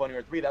 that's not funny.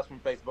 Or 3, that's from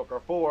Facebook.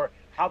 Or 4,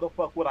 how the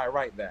fuck would I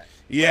write that?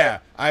 Yeah,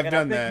 right? I've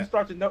done that.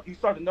 You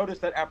start to notice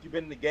that after you've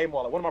been in the game.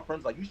 Like, one of my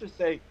friends, like, you should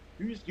say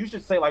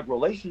like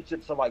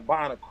relationships are like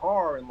buying a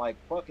car and like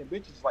fucking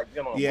bitches like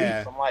on a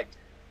lease. I'm like,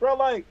 bro,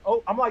 like,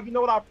 I'm like, you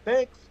know what?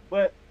 Thanks,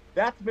 but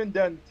that's been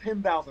done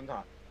 10,000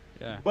 times.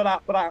 Yeah. But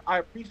I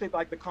appreciate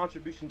like the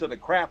contribution to the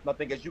craft. And I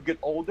think as you get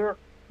older,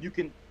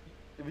 when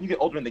you get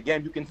older in the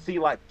game, you can see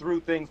like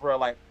through things where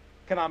like,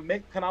 can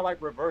I like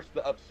reverse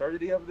the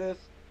absurdity of this,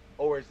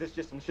 or is this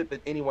just some shit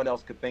that anyone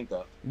else could think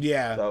of?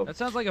 Yeah. So, that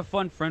sounds like a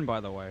fun friend, by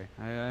the way.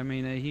 I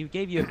mean, he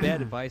gave you a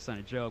bad advice on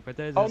a joke, but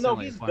that doesn't oh no, sound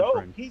like he's a fun dope.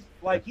 friend. He's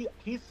like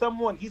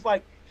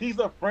he's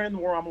a friend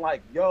where I'm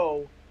like,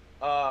 yo,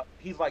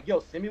 he's like, yo,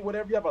 send me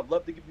whatever you have. I'd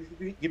love to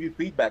give you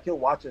feedback. He'll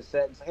watch a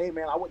set and say, hey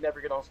man, I would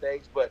never get on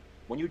stage, but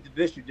when you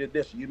did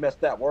this, you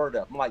messed that word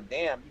up. I'm like,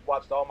 damn, you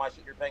watched all my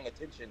shit. You're paying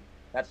attention.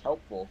 That's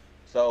helpful.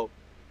 So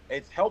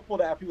it's helpful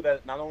to have people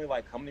that not only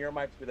like come to your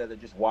mics, but that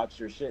just watch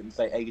your shit and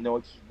say, hey, you know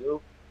what you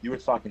do? You were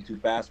talking too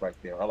fast right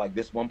there. Or like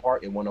this one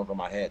part, it went over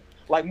my head.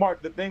 Like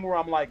Mark, the thing where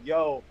I'm like,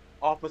 yo,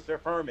 Officer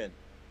Furman,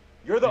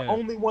 you're the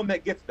only one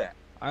that gets that.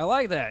 I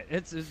like that.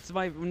 It's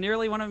my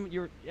nearly one of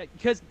your,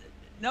 because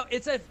no,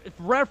 it's a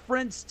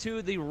reference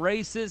to the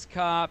racist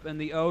cop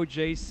and the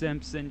O.J.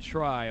 Simpson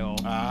trial.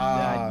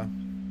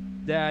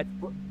 That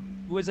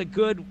was a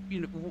good,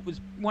 was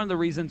one of the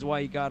reasons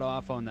why he got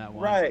off on that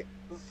one. Right.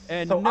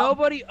 And so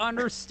nobody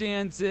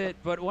understands it,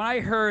 but when I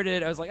heard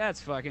it, I was like,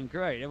 "That's fucking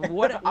great."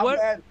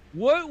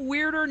 What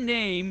weirder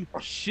name,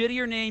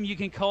 shittier name you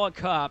can call a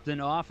cop than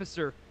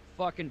Officer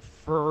fucking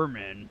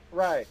Furman?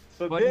 Right.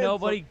 But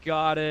nobody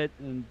got it,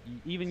 and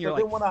even you're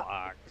like,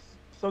 "Fuck."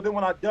 So then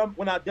when I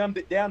dumbed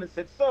it down and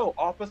said, "So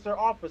Officer,"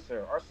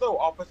 or "So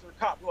Officer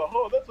Cop," you're like,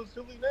 "Oh, that's a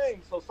silly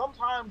name." So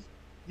sometimes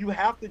you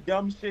have to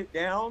dumb shit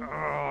down.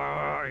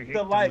 I hate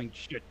to like dumbing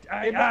shit.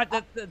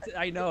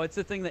 I know it's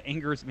the thing that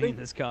angers me in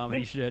this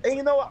comedy shit. And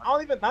you know what?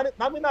 Let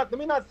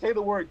me not say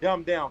the word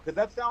dumb down because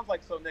that sounds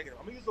like so negative.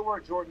 I'm gonna use the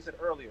word Jordan said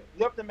earlier.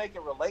 You have to make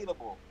it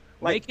relatable.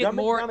 Like make it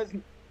more.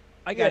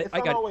 I got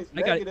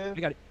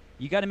it.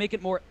 You got to make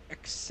it more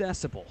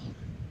accessible.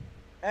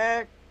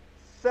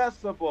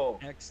 Accessible.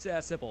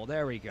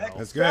 There we go.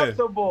 That's good.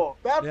 Accessible.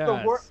 That's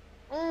the word.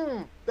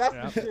 That's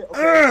the shit. Okay,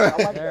 I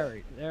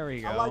like there we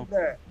go. I like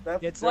that.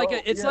 It's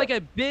like a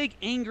big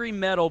angry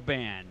metal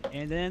band,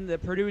 and then the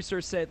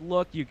producer said,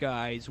 "Look, you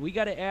guys, we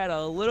got to add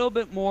a little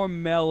bit more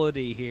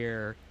melody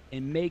here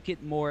and make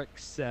it more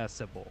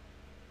accessible."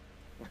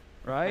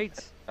 Right?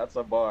 That's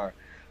a bar.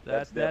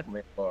 That's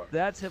definitely a bar.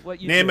 That's what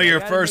you name do. of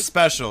your first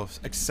special.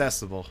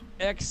 Accessible.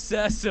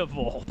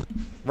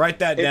 Write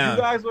that down.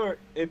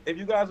 If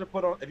you guys were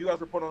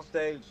put on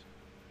stage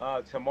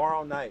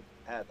tomorrow night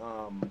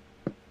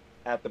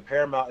at the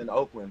Paramount in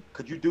Oakland,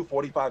 could you do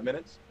 45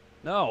 minutes?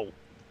 No.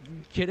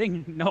 You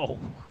kidding? No.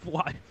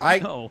 Why?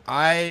 No.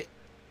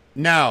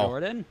 No.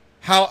 Jordan?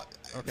 How?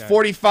 Okay.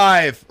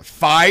 45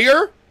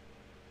 fire?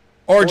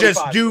 Or 45,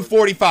 just do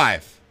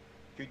 45?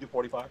 Can you do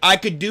 45? I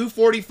could do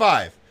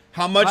 45.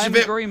 How much I'm of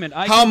it? Agreement.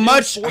 How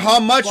much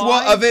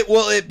of it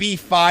will it be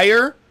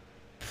fire?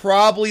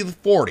 Probably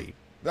 40.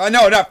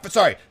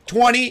 Sorry.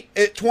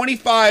 20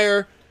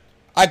 fire.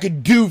 I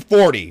could do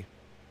 40.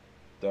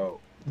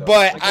 Dope.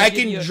 But I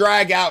can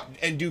drag out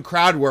and do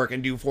crowd work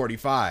and do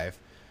 45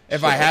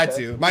 if I had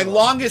to. My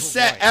longest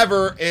set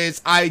ever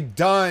is I've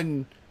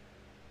done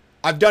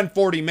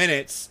 40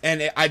 minutes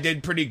and I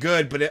did pretty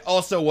good, but it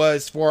also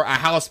was for a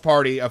house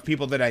party of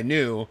people that I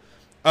knew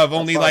of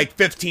only like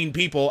 15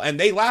 people and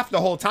they laughed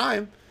the whole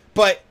time.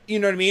 But you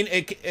know what I mean?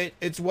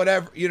 It's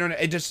whatever,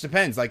 it just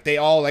depends. Like they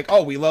all like,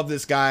 oh, we love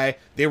this guy.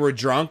 They were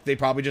drunk. They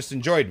probably just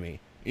enjoyed me,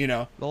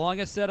 The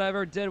longest set I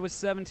ever did was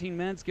 17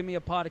 minutes. Give me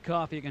a pot of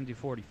coffee. You can do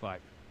 45.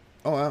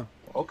 Oh, wow.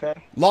 Okay.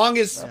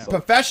 Longest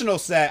professional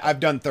set, I've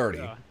done 30.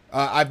 Yeah.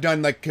 I've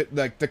done like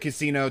the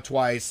casino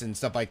twice and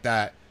stuff like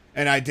that,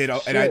 and I did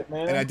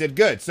I did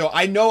good. So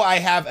I know I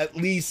have at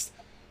least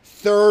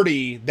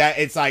 30 that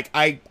it's like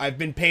I've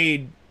been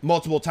paid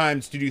multiple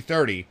times to do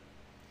 30.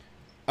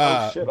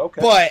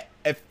 Okay. But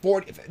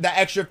the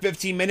extra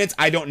 15 minutes,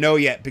 I don't know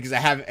yet because I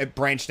haven't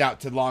branched out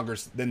to longer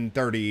than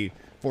 30.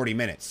 40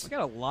 minutes. I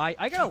gotta lie.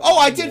 Oh,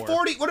 I did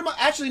 40. What am I?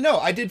 Actually, no.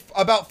 I did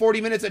about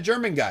 40 minutes at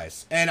German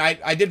Guys, and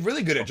I did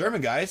really good at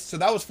German Guys, so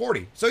that was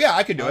 40. So yeah,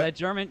 I could do it.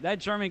 That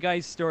German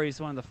Guy's story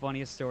is one of the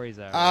funniest stories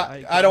ever.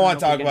 I don't want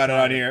to talk about it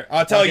on here.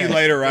 I'll tell you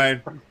later,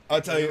 Ryan.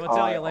 I'll tell you. We'll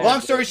tell you later.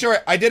 Long story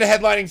short, I did a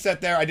headlining set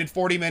there. I did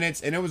 40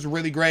 minutes, and it was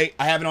really great.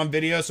 I have it on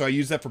video, so I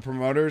use that for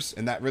promoters,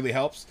 and that really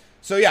helps.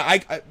 So yeah,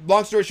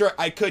 long story short,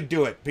 I could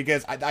do it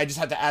because I just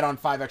had to add on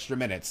 5 extra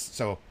minutes.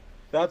 So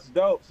That's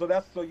dope.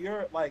 So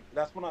you're like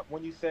that's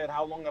when you said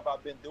how long have I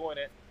been doing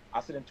it?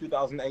 I said in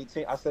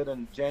 2018. I said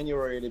in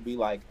January it'd be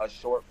like a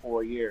short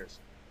 4 years.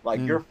 Like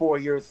your 4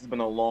 years has been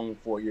a long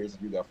 4 years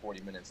if you got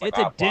 40 minutes. Like, It's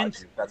a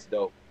dense. That's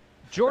dope.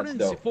 Jordan's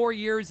That's dope. 4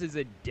 years is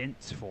a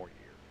dense 4 years.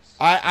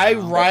 I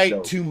write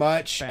dope. too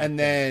much, Fat and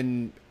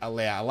then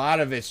yeah, a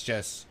lot of it's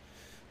just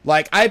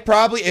like I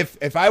probably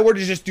if I were to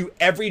just do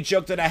every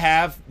joke that I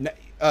have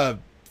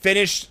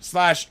finished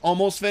 /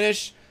 almost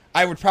finished,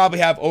 I would probably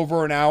have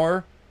over an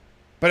hour.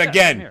 But Yeah,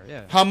 again, same here,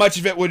 yeah. how much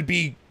of it would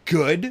be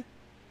good?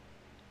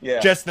 Yeah.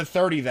 Just the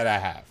 30 that I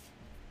have.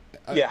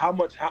 Yeah. How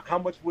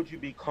much would you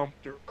be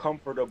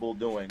comfortable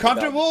doing?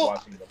 Comfortable, without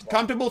just watching the vlog?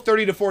 comfortable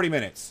 30 to 40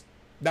 minutes.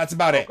 That's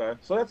about it. Okay,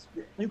 so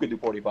you could do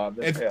 45.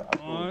 If- Yeah,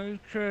 absolutely. I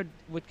could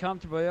with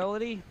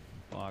comfortability.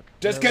 Fuck.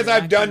 Just Whatever because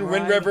I've I done can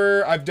Wind ride.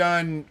 River, I've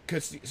done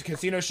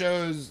casino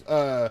shows,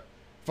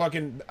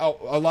 fucking a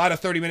lot of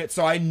 30 minutes.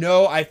 So I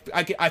know I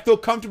feel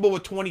comfortable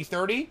with 20,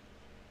 30,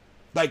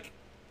 like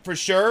for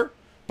sure.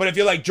 But if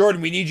you're like,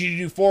 Jordan, we need you to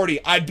do 40,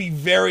 I'd be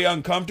very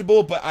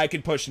uncomfortable, but I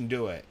could push and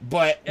do it.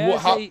 But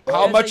how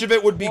as much a of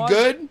it would be quasi-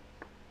 good?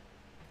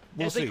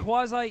 We'll As see. a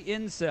quasi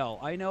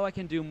incel, I know I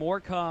can do more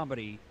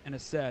comedy in a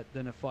set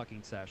than a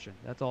fucking session.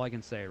 That's all I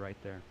can say right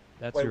there.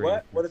 That's Wait, your what?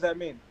 answer. What does that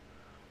mean?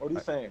 What are you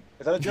saying?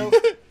 Is that a joke?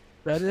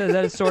 That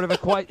is sort of a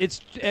quite.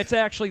 It's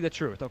actually the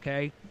truth.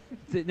 Okay.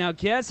 Now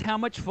guess how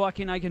much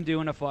fucking I can do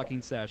in a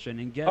fucking session,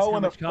 and guess how in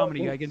a much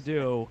comedy I fucking- can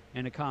do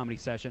in a comedy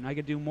session. I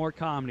can do more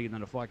comedy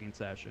than a fucking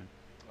session.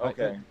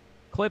 Okay,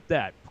 Clip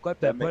that. Clip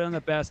That that. Put it on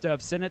the best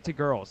of. Send it to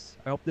girls.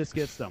 I hope this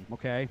gets them.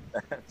 Okay.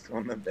 that's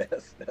one of the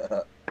best.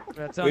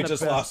 That's on We the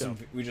just best lost some.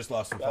 of. We just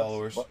lost some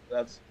followers.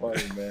 That's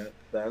funny, man.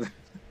 That's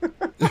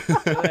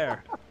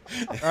There.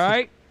 All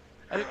right.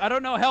 I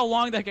don't know how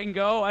long that can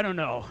go. I don't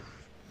know.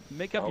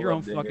 Make up I'll your own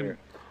rub it in fucking.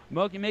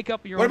 here. Make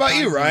up your What own. about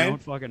you, times in your Ryan? own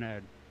fucking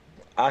head.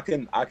 I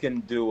can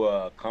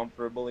do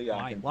comfortably.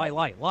 Lie.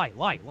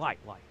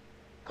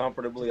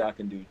 Comfortably. I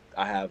can do.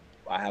 I have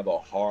a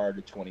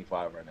hard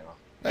 25 right now.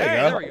 There you Hey,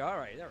 go. there we go. All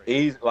right. There we go.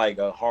 He's like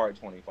a hard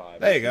 25.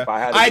 There you go. If I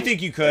had to I do-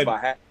 think you could.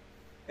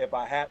 If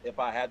I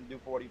had to do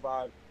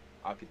 45,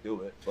 I could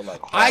do it. But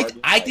like I hard,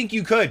 like, think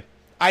you could.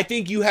 I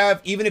think you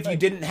have, even if you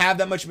didn't have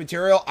that much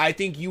material, I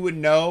think you would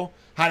know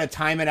how to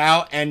time it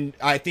out, and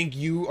I think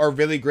you are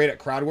really great at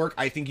crowd work.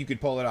 I think you could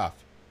pull it off.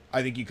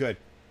 I think you could.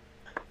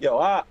 Yo,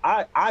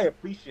 I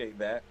appreciate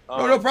that.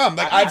 No problem.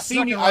 Like I- I've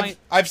seen you. fucking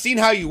I've seen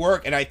how you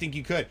work, and I think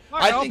you could.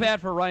 Fuck, I how think.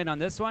 bad for Ryan on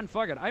this one?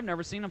 Fuck it. I've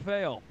never seen him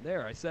fail.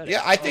 There, I said it.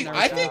 Yeah, I've never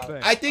seen him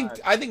fail.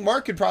 I think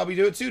Mark could probably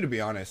do it too. To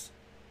be honest,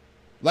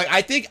 like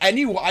I think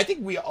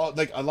we all,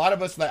 like a lot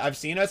of us that I've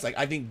seen us, like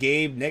I think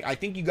Gabe, Nick, I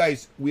think you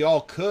guys, we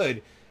all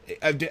could.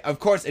 Of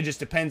course, it just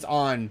depends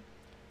on,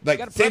 like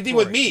gotta same prep thing for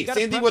with it. me, You gotta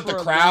same thing prep with the for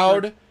a crowd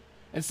longer-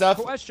 and stuff.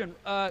 Question.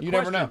 You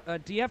never know.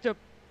 Do you have to?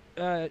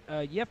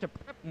 You have to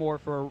prep more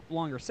for a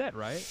longer set,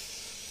 right?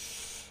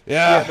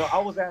 Yeah, no, I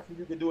was asking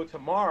you to do it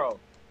tomorrow.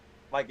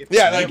 Like if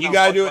yeah, like you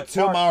gotta do it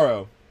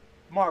tomorrow.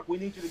 Mark, we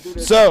need you to do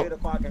this So, at 8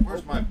 o'clock and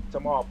where's my-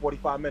 tomorrow,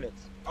 45 minutes.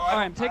 All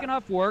right, I'm taking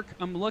off work.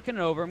 I'm looking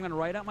it over. I'm gonna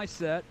write out my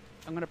set.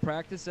 I'm gonna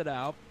practice it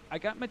out. I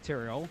got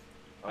material.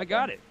 I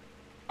got it.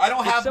 I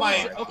don't If have someone my.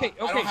 said- okay.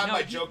 I don't have now,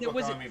 my joke book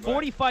was on it me. but-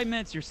 45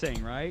 minutes? You're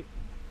saying, right?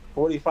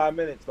 45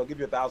 minutes. They'll give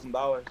you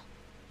 $1,000.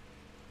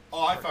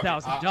 Oh, I fucking.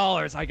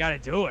 $1,000. I gotta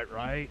do it,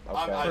 right?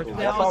 I'm For doing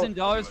it.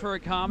 $1,000 for a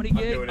comedy I'm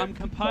gig, doing it. I'm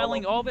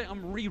compiling all of it.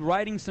 I'm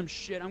rewriting some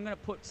shit. I'm gonna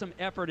put some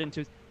effort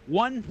into it.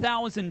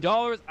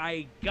 $1,000.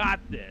 I got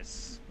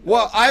this.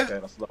 Well, Okay,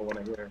 that's what I want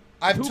to hear.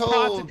 I've Two pots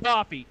told. of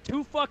coffee.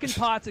 2 fucking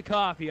pots of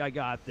coffee. I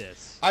got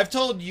this. I've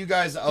told you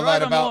guys a Sorry,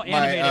 lot I'm about little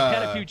animated. I've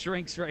had a my. few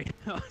drinks right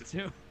now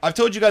too. I've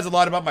told you guys a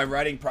lot about my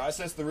writing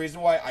process. The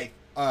reason why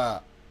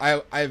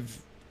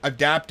I've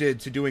adapted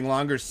to doing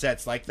longer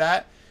sets like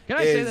that. Can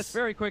I say is- this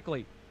very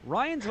quickly?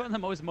 Ryan's one of the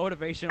most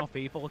motivational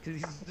people because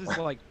he's just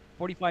like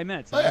 45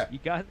 minutes. Oh, yeah. You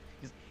got.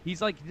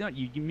 He's like, no,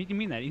 you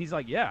mean that? And he's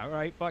like, yeah, all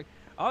right, fuck.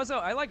 Also,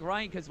 I like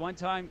Ryan because one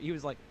time he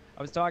was like,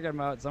 I was talking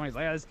about somebody's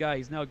like, this guy,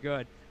 he's no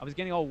good. I was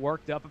getting all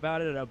worked up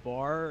about it at a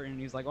bar, and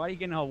he's like, why are you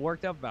getting all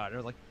worked up about it? I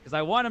was like, because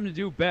I want him to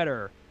do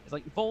better. It's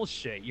like,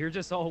 bullshit. You're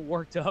just all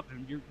worked up,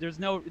 and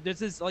there's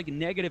this like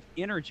negative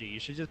energy. You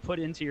should just put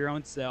into your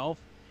own self.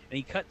 And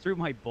he cut through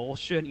my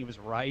bullshit, and he was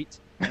right.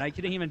 And I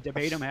couldn't even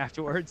debate him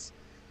afterwards.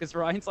 Because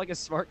Ryan's like a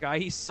smart guy.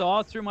 He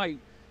saw through my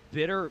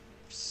bitter,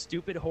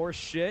 stupid horse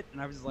shit,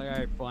 and I was like, all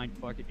right, fine,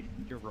 fuck it,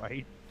 you're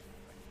right.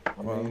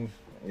 I mean,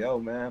 yo,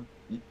 man,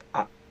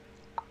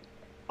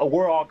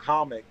 we're all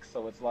comics,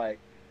 so it's like,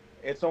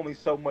 it's only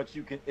so much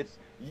you can.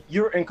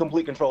 You're in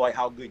complete control, like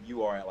how good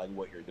you are at like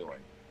what you're doing.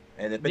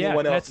 And if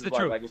anyone else is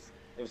like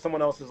if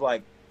someone else is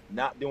like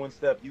not doing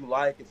stuff you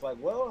like, it's like,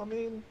 well, I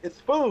mean, it's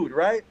food,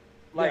 right?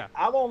 Like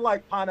I don't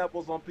like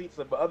pineapples on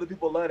pizza, but other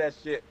people love that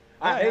shit.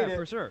 I hate it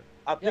for sure.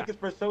 I think it's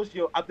for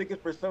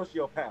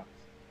sociopaths.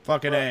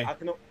 Fucking A.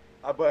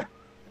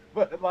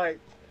 But like,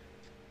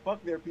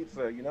 fuck their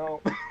pizza, you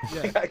know.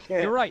 Yeah. I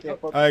can't. You're right.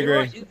 I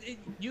You're agree. right.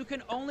 You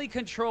can only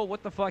control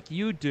what the fuck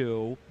you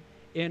do,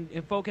 and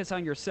focus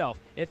on yourself.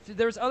 If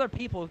there's other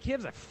people, who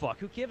gives a fuck?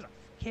 Who gives a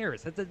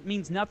cares? That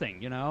means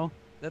nothing, you know.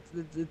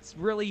 It's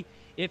really,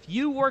 if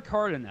you work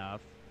hard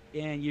enough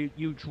and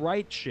you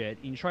write shit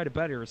and you try to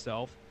better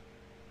yourself,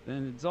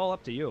 then it's all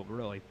up to you,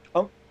 really.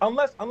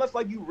 Unless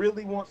like you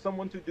really want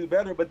someone to do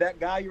better, but that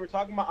guy you were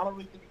talking about, I don't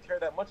really think you care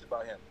that much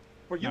about him.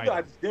 For you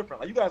guys, it's different.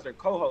 Like, you guys are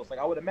co-hosts. Like,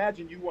 I would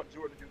imagine you want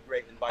Jordan to do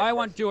great. And vice versa.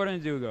 Want Jordan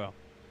to do well.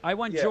 I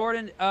want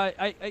Jordan.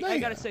 I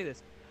gotta say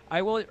this.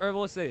 I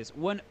will say this.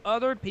 When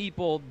other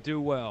people do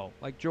well,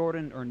 like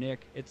Jordan or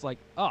Nick, it's like,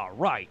 oh,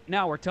 right,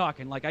 now we're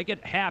talking. Like, I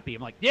get happy.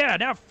 I'm like, yeah,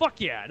 now fuck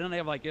yeah. And then I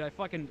have like, I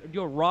fucking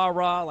do a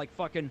rah-rah, like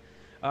fucking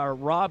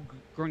Rob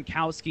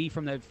Gronkowski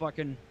from the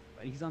fucking,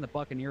 he's on the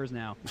Buccaneers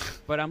now.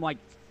 But I'm like,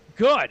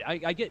 good.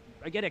 I get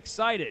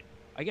excited.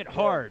 I get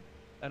hard.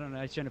 I don't know.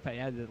 I shouldn't have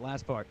added the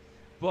last part.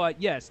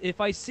 But yes, if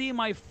I see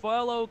my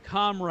fellow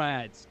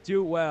comrades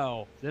do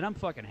well, then I'm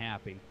fucking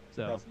happy.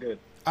 So that's good.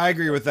 I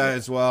agree with that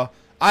as well.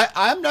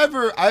 I'm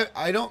never,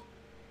 I don't,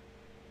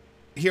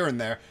 here and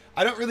there,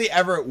 I don't really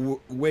ever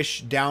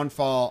wish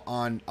downfall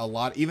on a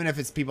lot, even if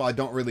it's people I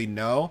don't really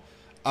know,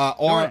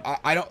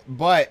 I don't,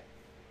 but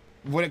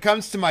when it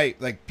comes to my,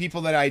 like,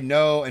 people that I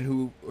know and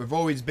who have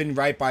always been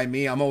right by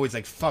me, I'm always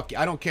like, fuck,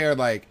 I don't care,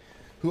 like,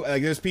 who,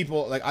 like, there's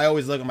people, like, I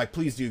always look, I'm like,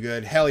 please do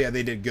good, hell yeah,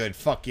 they did good,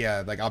 fuck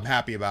yeah, like, I'm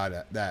happy about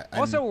it, that.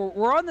 Also,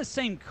 we're on the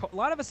same, a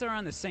lot of us are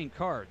on the same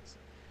cards.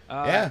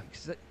 Yeah.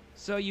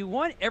 So you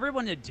want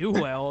everyone to do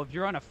well if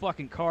you're on a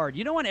fucking card.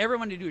 You don't want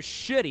everyone to do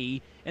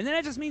shitty, and then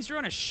that just means you're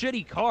on a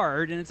shitty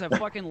card, and it's a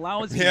fucking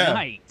lousy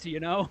night, you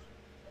know?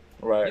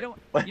 Right. You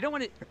don't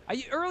want to.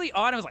 Early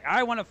on, I was like,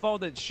 I want to follow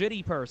the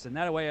shitty person.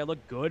 That way, I look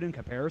good in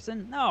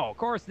comparison. No, of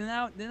course.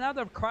 Now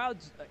the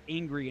crowd's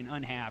angry and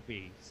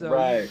unhappy.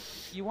 So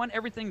you want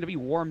everything to be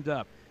warmed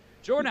up.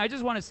 Jordan, I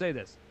just want to say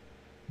this.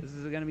 This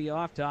is going to be an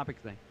off-topic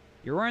thing.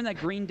 You're wearing that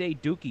Green Day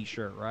Dookie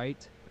shirt,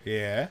 right?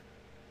 Yeah.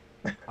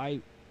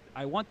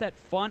 I want that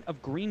font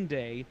of Green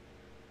Day,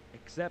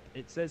 except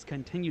it says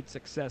continued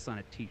success on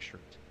a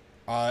T-shirt.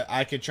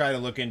 I could try to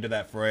look into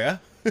that for you.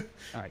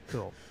 All right,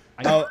 cool.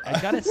 I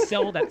gotta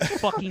sell that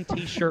fucking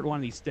T-shirt one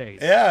of these days.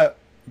 Yeah.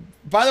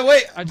 By the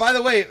way,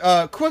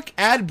 quick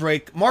ad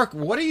break. Mark,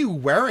 what are you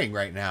wearing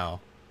right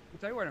now? I'll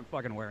tell you what I'm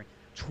fucking wearing.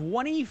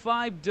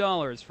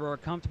 $25 for a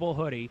comfortable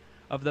hoodie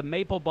of the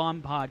Maple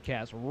Bomb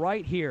podcast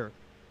right here.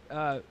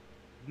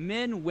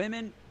 Men,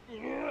 women,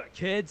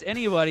 kids,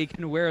 anybody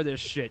can wear this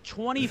shit.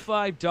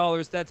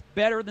 $25. That's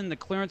better than the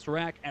clearance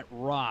rack at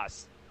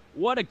Ross.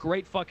 What a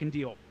great fucking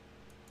deal.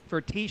 For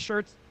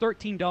T-shirts,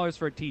 $13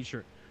 for a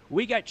T-shirt.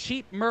 We got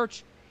cheap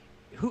merch.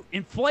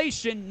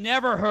 Inflation,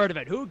 never heard of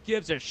it. Who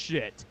gives a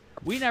shit?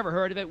 We never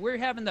heard of it. We're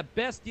having the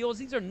best deals.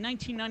 These are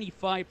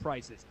 $19.95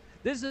 prices.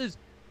 This is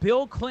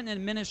Bill Clinton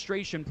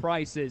administration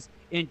prices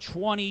in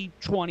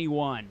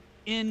 2021.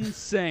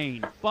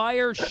 Insane. Buy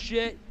our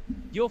shit.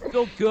 You'll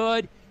feel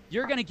good.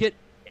 You're going to get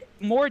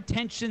more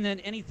attention than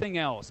anything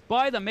else.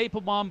 Buy the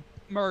Maple Bomb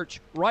merch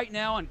right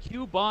now on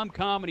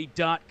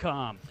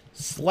qbombcomedy.com.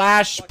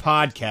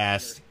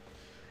 /podcast.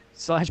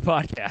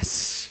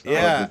 /podcast.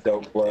 Yeah. That was a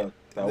dope plug.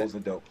 That was a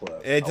dope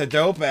plug. It's a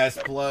dope ass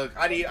plug.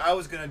 I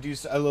was gonna do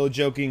a little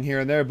joking here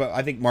and there, but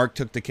I think Mark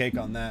took the cake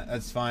on that.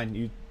 That's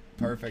fine.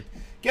 Perfect.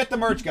 Get the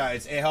merch,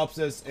 guys. It helps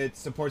us. It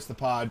supports the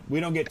pod. We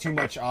don't get too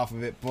much off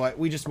of it, but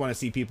we just want to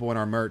see people in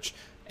our merch.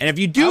 And if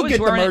you do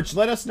get the merch,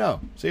 let us know.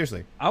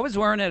 Seriously. I was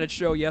wearing it at a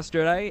show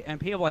yesterday, and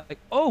people were like,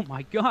 "Oh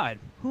my god,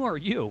 who are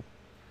you?"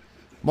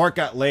 Mark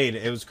got laid.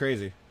 It was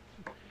crazy.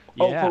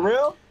 Oh, for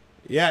real?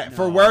 Yeah,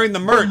 for wearing the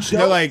merch.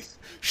 They're like,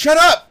 shut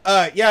up.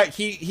 Yeah,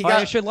 he got.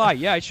 I should lie.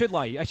 Yeah, I should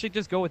lie. I should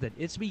just go with it.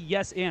 It should be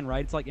yes and,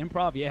 right? It's like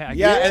improv. Yeah.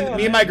 Yeah, and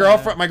me and my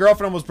girlfriend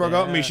almost broke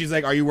up with me. She's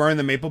like, "Are you wearing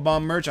the Maple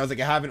Bomb merch?" I was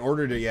like, "I haven't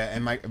ordered it yet,"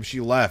 and she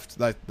left.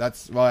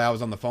 That's why I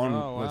was on the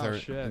phone with her.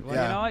 Shit. Well,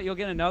 you know what? You'll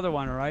get another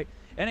one, all right?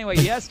 Anyway,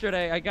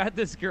 yesterday I got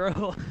this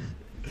girl,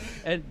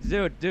 and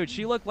dude,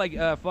 she looked like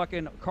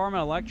fucking Carmen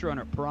Electra in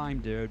her prime,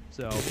 dude.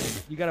 So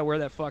you got to wear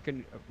that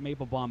fucking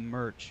Maple Bomb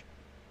merch.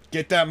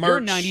 Get that merch. You're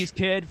a 90s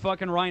kid,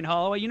 fucking Ryan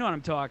Holloway. You know what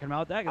I'm talking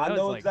about. I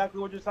know exactly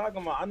what you're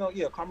talking about. I know,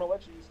 Carmen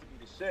Electra used to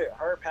be the shit.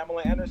 Her,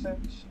 Pamela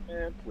Anderson,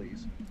 man,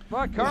 please.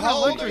 Fuck, Carmen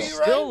Electra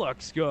still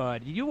looks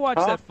good. You watch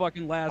that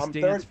fucking Last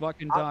Dance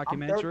fucking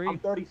documentary? I'm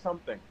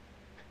 30-something.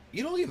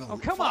 You don't even. Oh,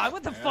 come on.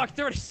 What the fuck,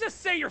 30?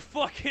 Just say your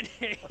fucking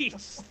age.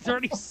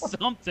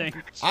 30-something.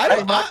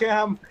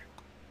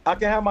 I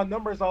can have my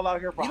numbers all out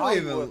here for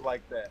Hollywood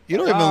like that. You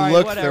don't even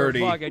look 30.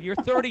 Fuck it. You're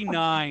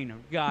 39.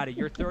 Got it.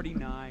 You're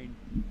 39.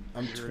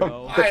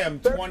 I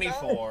am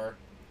 24.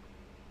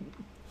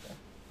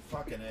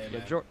 Fucking A,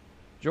 man.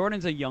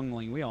 Jordan's a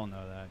youngling. We all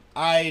know that.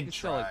 I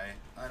try.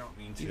 I don't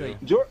mean to.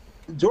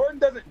 Jordan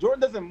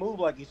doesn't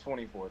move like he's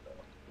 24 though.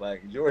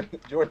 Like Jordan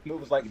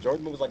moves like he's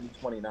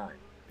 29.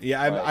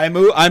 Yeah, I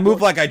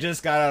move like I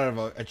just got out of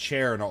a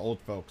chair in an old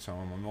folks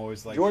home. I'm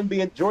always like Jordan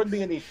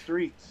be in these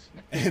streets,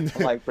 and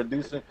like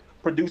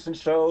producing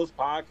shows,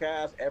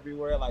 podcasts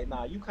everywhere. Like,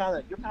 nah, you're kind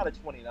of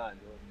 29, Jordan.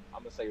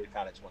 I'm gonna say you're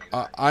kind of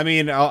 29. I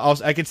mean,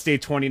 I could stay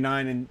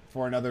 29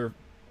 for another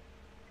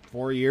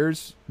 4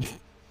 years.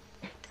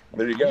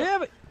 There you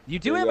go. You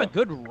do have a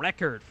good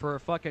record for a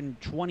fucking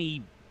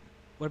 20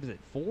 what is it?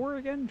 4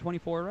 again?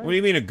 24, right? What do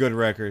you mean a good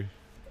record?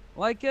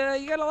 Like, you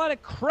got a lot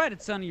of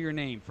credits under your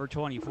name for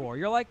 24.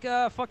 You're like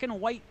fucking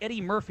white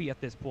Eddie Murphy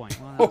at this point.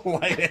 Well,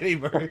 White Eddie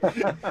Murphy.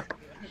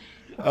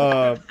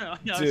 no,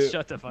 dude.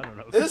 shut up. I don't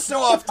know. This is so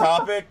off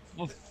topic.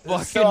 This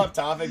is so off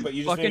topic, but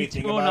you just made me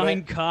Fucking think about 209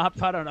 it.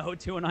 Cop. I don't know.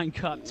 209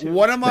 Cop 2.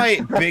 One of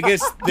my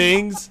biggest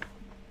things,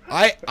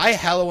 I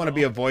hella want to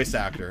be a voice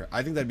actor.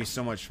 I think that'd be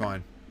so much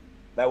fun.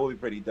 That would be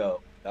pretty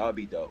dope. That would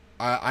be dope.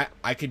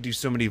 I could do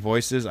so many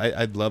voices.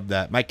 I'd love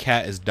that. My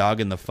cat is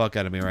dogging the fuck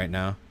out of me right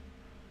now.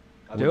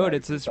 Dude,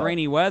 it's this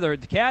rainy weather.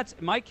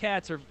 My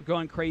cats are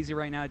going crazy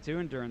right now too,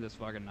 and during this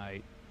fucking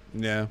night.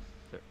 Yeah.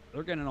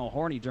 They're getting all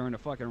horny during the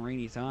fucking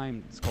rainy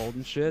time. It's cold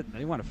and shit.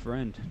 They want a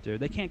friend, dude.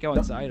 They can't go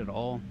outside at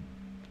all.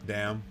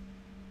 Damn.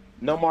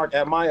 No, Mark.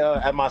 At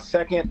my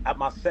second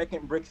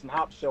Bricks and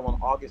Hop show on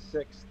August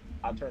 6th,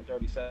 I turned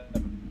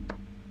 37.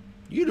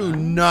 You do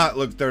not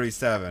look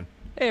 37.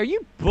 Hey, are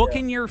you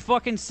booking your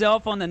fucking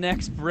self on the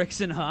next Bricks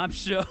and Hops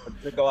show? I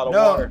drink a lot of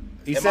No, water.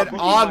 he Am I said booking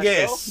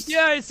August.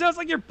 Yeah, it sounds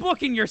like you're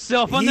booking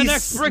yourself on the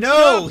next Bricks and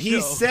No, Hops he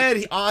show.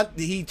 said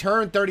he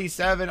turned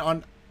 37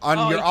 on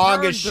Oh, your he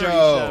August turned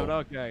show. 37,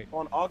 Okay.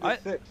 On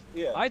August 6th,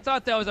 yeah. I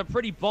thought that was a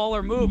pretty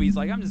baller move. He's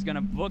like, I'm just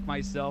gonna book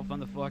myself on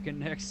the fucking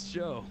next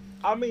show.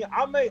 I mean,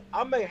 I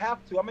may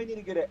have to. I may need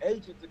to get an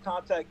agent to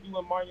contact you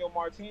and Mario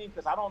Martini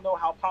because I don't know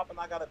how poppin'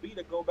 I gotta be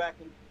to go back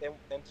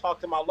and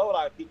talk to my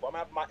Lodi people. I'm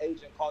gonna have my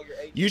agent call your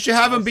agent. You should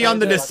have him be on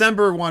the Like,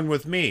 December one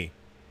with me.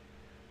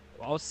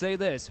 I'll say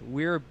this: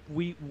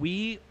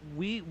 we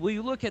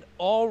look at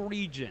all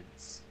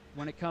regions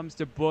when it comes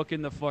to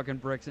booking the fucking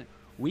Bricks.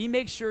 We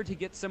make sure to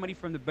get somebody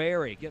from the Bay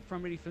Area, get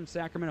somebody from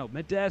Sacramento,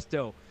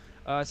 Modesto,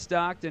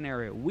 Stockton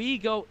area. We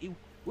got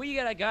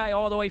a guy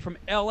all the way from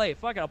L.A.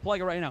 Fuck it, I'll plug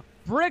it right now.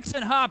 Bricks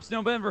and Hops,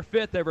 November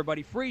 5th,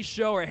 everybody. Free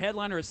show. Our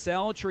headliner is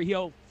Sal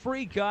Trujillo.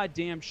 Free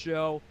goddamn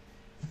show.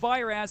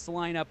 Fire-ass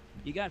lineup.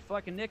 You got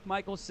fucking Nick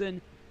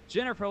Michelson,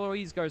 Jennifer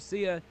Louise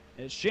Garcia,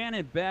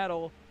 Shannon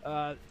Battle,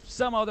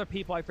 some other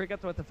people. I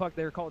forget what the fuck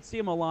they're called.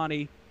 Sia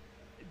Milani.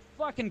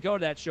 Fucking go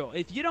to that show.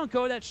 If you don't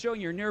go to that show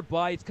and you're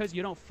nearby, it's because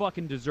you don't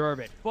fucking deserve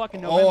it. Fucking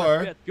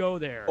November 5th, go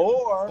there.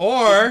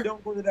 Or if you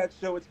don't go to that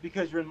show, it's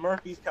because you're in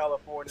Murphy's,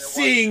 California.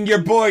 Seeing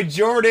your boy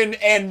Jordan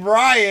and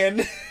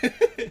Ryan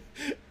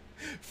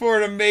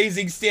for an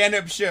amazing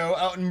stand-up show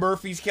out in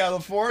Murphy's,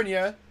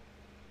 California.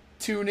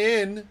 Tune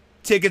in.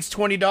 Tickets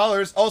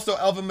 $20. Also,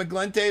 Elvin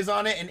Maglente is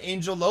on it and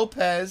Angel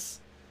Lopez.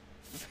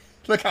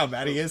 Look how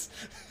mad he is.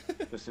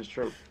 This is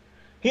true.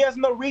 He has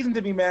no reason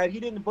to be mad. He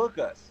didn't book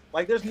us.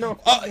 Like, there's no.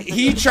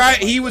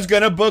 He was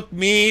gonna book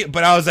me,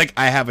 but I was like,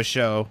 I have a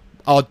show.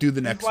 I'll do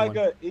the next one.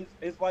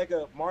 It's like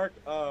a Mark.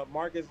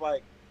 Mark is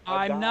like.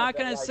 I'm not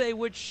gonna say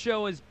which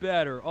show is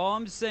better. All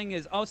I'm saying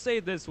is, I'll say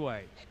it this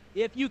way: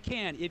 if you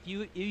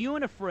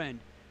and a friend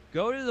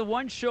go to the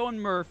one show in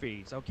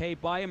Murphy's, okay,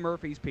 buy a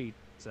Murphy's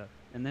pizza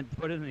and then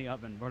put it in the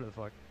oven. What the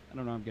fuck? I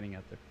don't know. I'm getting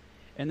out there.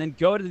 And then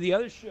go to the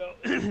other show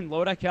in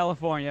Lodi,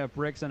 California,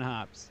 Bricks and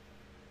Hops.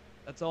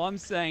 That's all I'm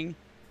saying.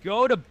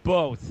 Go to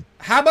both.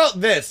 How about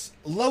this?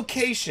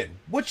 Location.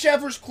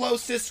 Whichever's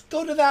closest,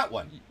 go to that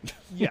one.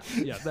 Yeah,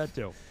 that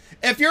too.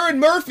 If you're in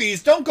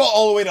Murphy's, don't go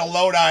all the way to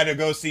Lodi to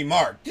go see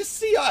Mark. Just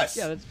see us.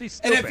 Yeah, let's be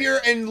stupid. And if you're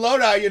in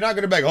Lodi, you're not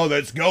going to be like, oh,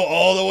 let's go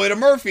all the way to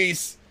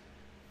Murphy's.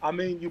 I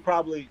mean, you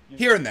probably.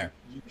 Here and there.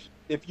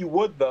 If you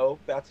would, though,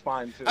 that's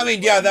fine, too. I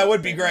mean, yeah, that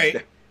would be great.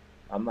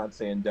 I'm not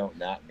saying don't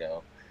not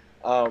go.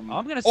 I'm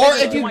gonna say or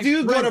this if to you my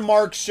do go friend. to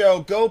Mark's show,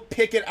 go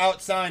pick it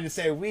outside and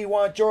say, we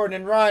want Jordan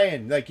and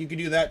Ryan. Like, you could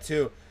do that,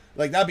 too.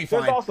 Like, that'd be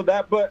fine. There's also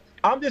that, but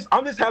I'm just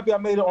happy I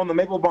made it on the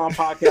Maple Bomb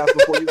podcast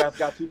before you guys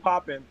got too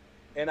popping,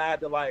 and I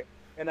had to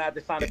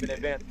sign up in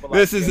advance. For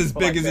This is as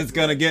big as it's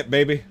going to get,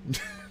 baby.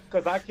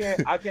 Because I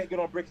can't get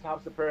on Bricks and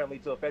Hops apparently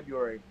till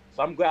February,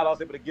 so I'm glad I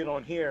was able to get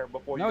on here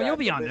before you. No, guys you'll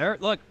be on there.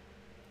 Look,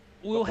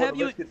 we'll have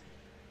you.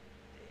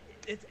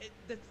 It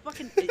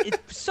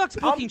sucks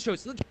booking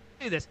shows. Look,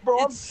 do this. Bro,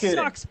 I'm it kidding.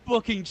 sucks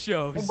booking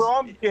shows. Bro,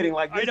 I'm kidding.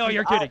 Like, I know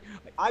you're kidding.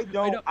 I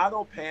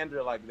don't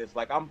pander like this.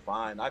 Like, I'm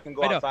fine. I can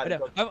go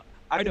outside.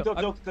 I can throw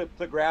jokes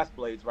to grass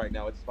blades right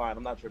now. It's fine.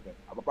 I'm not tripping.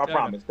 I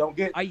promise. Don't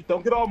get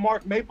all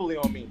Mark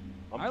Mapley on me.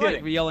 I'm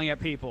kidding. Like yelling at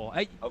people.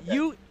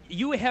 Okay.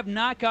 You have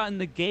not gotten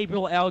the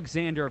Gabriel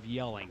Alexander of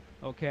yelling.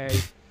 Okay,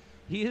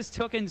 he has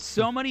taken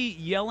so many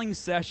yelling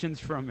sessions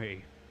from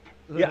me.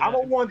 Yeah, I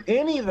don't want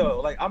any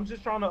though. Like, I'm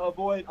just trying to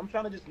avoid. I'm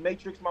trying to just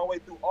matrix my way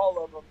through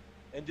all of them,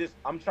 and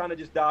I'm trying to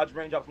just dodge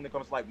raindrops when it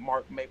comes to like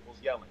Mark Maples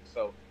yelling.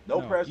 So no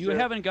pressure. You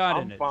haven't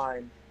gotten I'm it.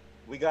 Fine.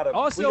 We got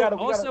another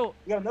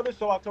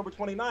show October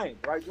 29th,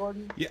 right,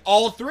 Jordan? Yeah,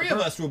 all three of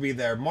us will be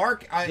there.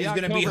 Mark is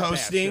going to be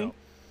hosting. Yep.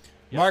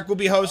 Mark will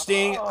be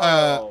hosting.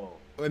 Oh.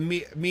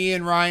 Me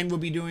and Ryan will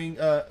be doing.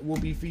 Will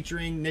be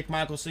featuring Nick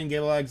Michelson,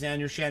 Gabriel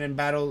Alexander, Shannon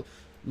Battle,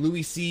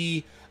 Louis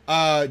C,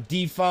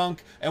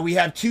 D-Funk, and we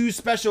have two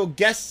special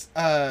guest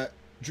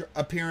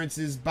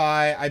appearances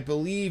by, I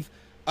believe,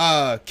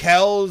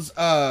 Kel's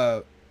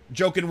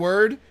Joking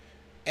Word,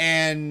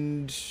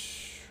 and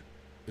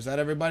is that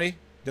everybody?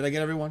 Did I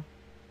get everyone?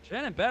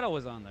 Shannon Battle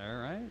was on there,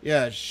 right?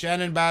 Yeah,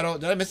 Shannon Battle.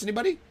 Did I miss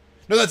anybody?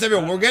 No, that's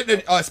everyone. We're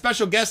getting a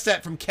special guest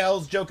set from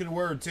Kel's Joking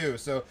Word too,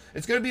 so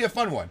it's gonna be a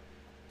fun one.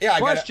 Yeah.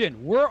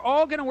 Question: we're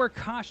all gonna wear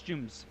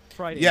costumes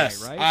Friday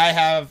yes, night, right? I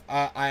have.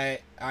 I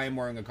am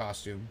wearing a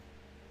costume.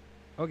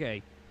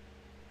 Okay.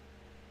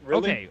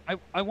 Really? Okay.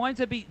 I wanted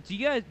to be. Do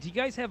you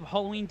guys have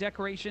Halloween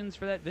decorations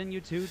for that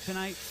venue too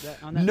tonight?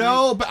 On that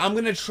No, night? but I'm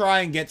gonna try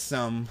and get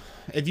some.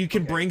 If you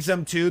can Okay. bring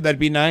some too, that'd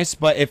be nice.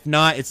 But if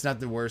not, it's not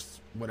the worst.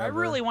 Whatever. I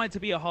really want it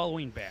to be a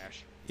Halloween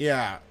bash.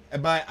 Yeah,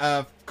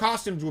 but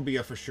costumes will be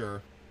a for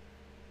sure.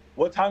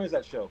 What time is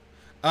that show?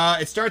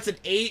 It starts at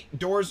 8.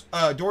 Doors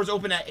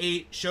open at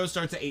 8. Show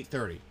starts at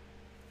 8:30.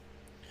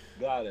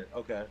 Got it.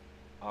 Okay.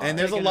 All And right.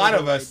 there's a Taking lot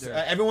over of right us. there.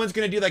 Everyone's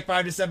gonna do like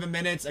 5 to 7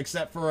 minutes,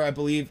 except for I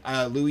believe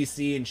Louis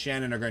C and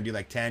Shannon are gonna do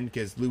like 10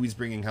 because Louis is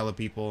bringing hella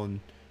people, and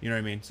you know what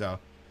I mean. So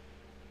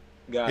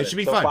Got it should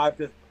be so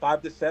fun.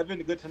 5 to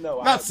 7. Good to know.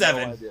 I about have no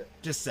 7, idea.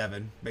 just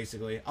 7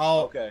 basically.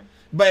 Okay.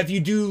 But if you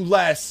do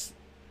less,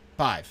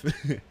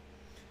 5.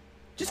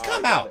 Just All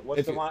come right, got out. it. What's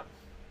If the you- line?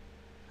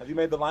 Have you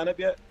made the lineup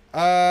yet?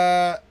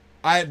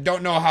 I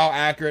don't know how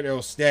accurate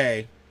it'll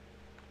stay,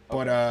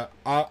 but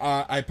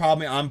I'm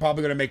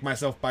probably gonna make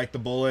myself bite the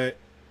bullet.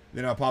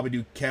 Then I'll probably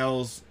do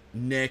Kel's,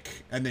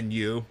 Nick, and then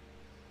you.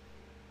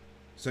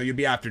 So you'll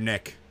be after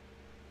Nick.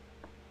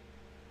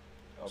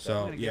 Okay.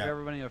 So I'm yeah,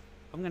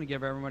 gonna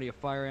give everybody a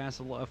fire ass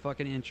a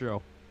fucking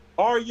intro.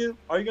 Are you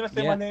gonna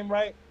say Yeah. my name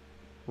right?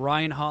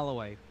 Ryan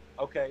Holloway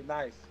Okay.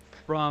 Nice.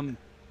 from.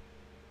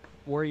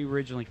 Where are you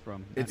originally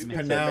from? It's You can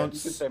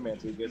pronounced- say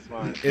Manteca. It's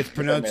fine. it's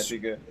pronounced.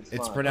 Manteca.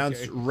 It's fine.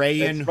 pronounced Okay.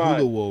 Rayan It's fine.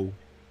 Huluwo.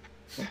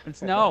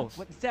 It's no.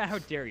 What's that? How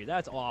dare you?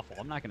 That's awful.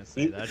 I'm not gonna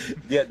say that.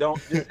 Yeah, don't.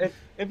 Just,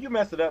 if you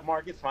mess it up,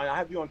 Mark, it's fine. I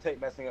have you on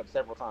tape messing up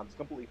several times. It's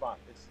completely fine.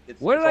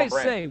 It's. What it's did I on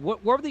brand. say?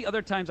 What were the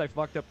other times I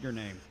fucked up your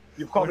name?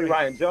 You've called me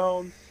Ryan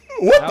Jones,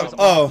 What That was the?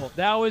 awful. Oh,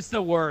 That was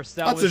the worst.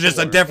 That that's was just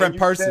the a worst. different And you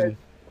person.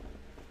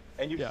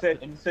 and you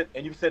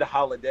Yeah. said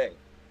holiday.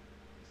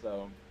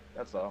 So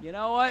that's all. You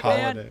know what,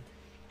 man? Holiday.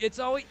 It's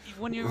always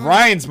when you.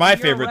 Ryan's my when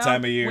you're favorite around-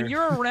 time of year. When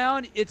you're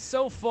around, it's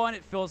so fun.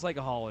 It feels like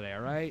a holiday,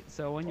 all right?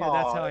 So when you're,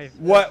 that's Aw, how I.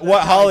 What that's how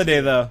I holiday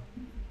feel. though?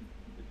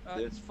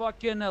 It's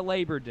fucking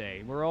Labor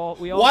Day. We all.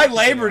 Why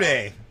Labor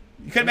Day?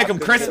 You couldn't make them I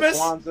couldn't get Christmas?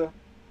 Kwanzaa.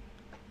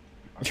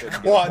 I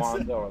couldn't get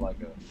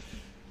Kwanzaa.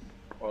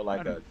 or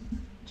like a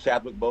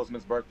Chadwick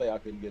Boseman's birthday. I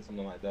couldn't get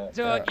something like that.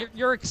 So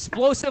you're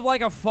explosive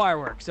like a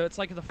firework. So it's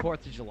like the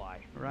 4th of July,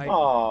 right?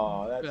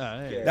 Oh, that's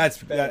Yeah, yeah, That's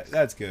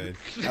that's good.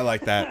 I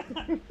like that.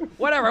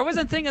 Whatever. I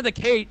wasn't thinking of the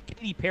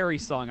Katy Perry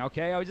song.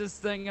 Okay, I was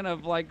just thinking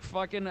of like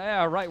fucking.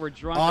 Yeah, right. We're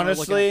drunk. and we're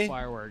looking Honestly, at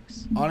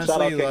fireworks. Shout out Honestly,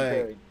 Katy like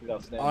Perry. He's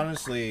outstanding.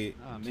 honestly,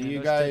 Oh, man, do you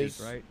those guys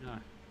titties, right?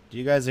 do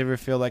you guys ever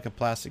feel like a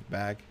plastic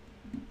bag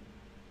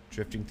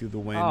drifting through the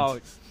wind, Oh,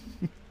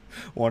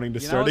 wanting to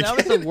you know, start that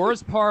was again? the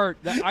worst part.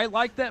 I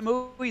liked that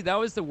movie. That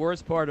was the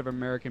worst part of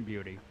American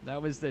Beauty.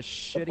 That was the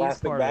shittiest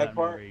plastic part of bag that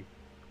part? movie.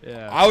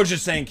 Yeah. I was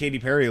just saying Katy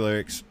Perry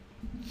lyrics.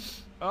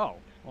 Oh,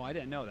 well, I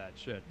didn't know that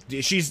shit.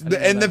 She's I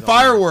didn't know in the that was on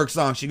there. fireworks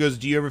song. She goes,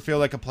 "Do you ever feel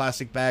like a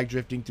plastic bag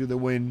drifting through the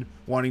wind,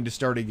 wanting to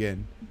start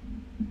again?"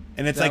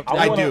 And it's That- like that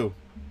I one- do.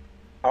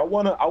 I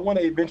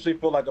wanna eventually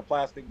feel like a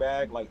plastic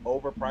bag, like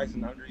overpriced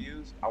and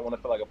underused. I wanna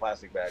feel like a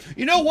plastic bag.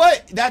 You know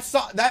what?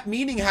 That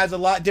meaning has a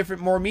lot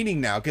different, more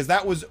meaning now, because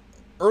that was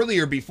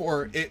earlier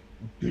before it.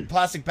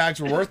 Plastic bags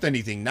were worth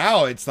anything.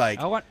 Now it's like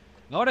I want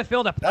to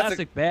fill the That's a-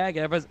 plastic bag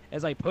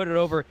as I put it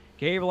over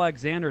Gabriel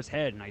Alexander's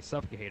head and I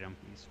suffocate him.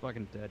 He's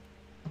fucking dead.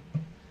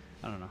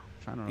 I don't know.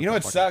 I don't know. you know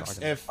what what the fuck I'm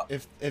sucks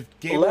talking if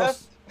Gabriel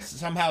Left.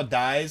 somehow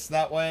dies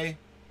that way,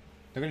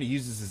 they're gonna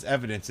use this as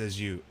evidence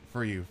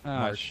for you. about. Oh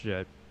Mark.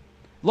 shit.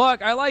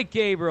 Look, I like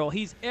Gabriel.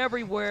 He's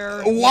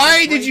everywhere. Why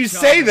He's a did great you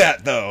say comic.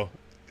 that though?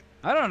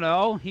 I don't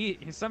know. He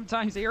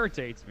sometimes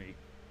irritates me,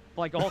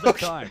 like all the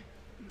time.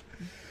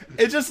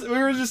 We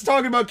were just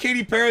talking about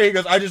Katy Perry. He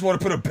goes, "I just want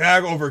to put a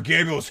bag over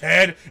Gabriel's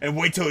head and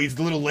wait till his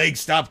little legs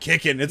stop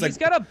kicking." It's He's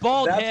like, got a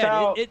bald That's head.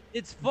 how-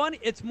 It's fun.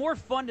 It's more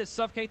fun to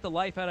suffocate the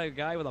life out of a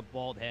guy with a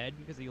bald head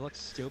because he looks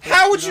stupid.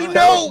 How would you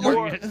Tell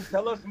know? us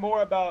tell us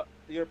more about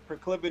your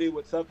proclivity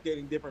with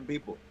suffocating different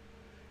people.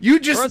 you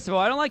just First of all,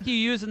 I don't like you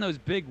using those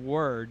big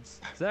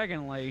words.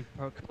 Secondly,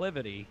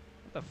 proclivity.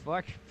 What the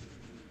fuck?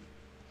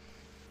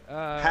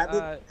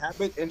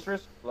 Habit,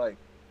 interest, like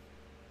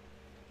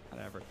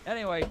Whatever.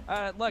 Anyway,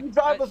 look. you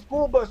drive a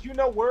school bus, you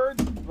know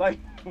words. Like,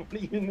 what do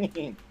you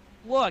mean?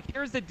 Look,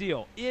 here's the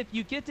deal. If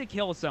you get to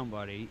kill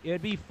somebody,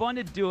 it'd be fun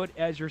to do it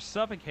as you're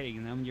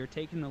suffocating them. You're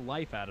taking the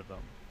life out of them,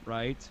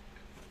 right?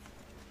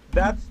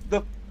 That's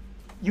the.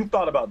 You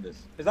thought about this?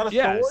 Is that a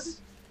Yes. sword?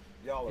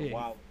 Y'all are Yeah.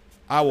 wild.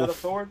 I Is will. that a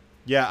sword?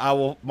 Yeah, I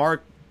will.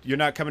 Mark, you're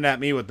not coming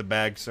at me with the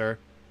bag, sir.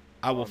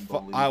 I will.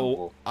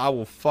 Unbelievable. I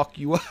will fuck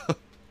you up.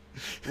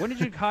 When did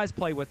you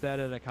cosplay with that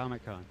at a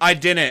Comic Con? I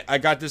didn't. I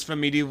got this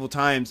from Medieval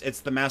Times. It's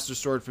the Master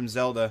Sword from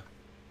Zelda.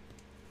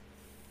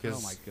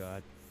 Oh my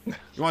god.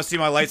 You want to see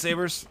my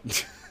lightsabers?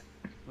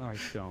 All right,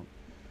 don't.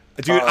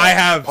 Dude, I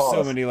have so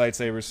pause. many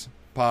lightsabers.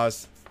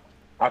 Pause.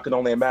 I can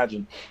only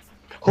imagine.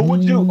 Who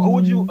would you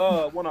want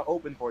to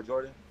open for,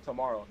 Jordan?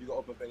 Tomorrow, if you go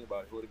open for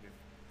anybody, who would it be?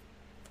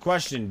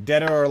 Question: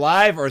 dead or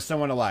alive, or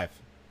someone alive?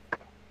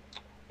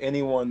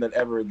 Anyone that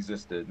ever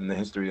existed in the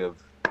history of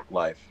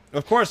life.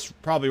 Of course,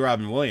 probably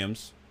Robin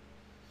Williams.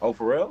 Oh,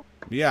 for real?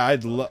 Yeah,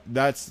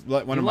 that's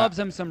one He of loves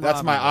my. him some That's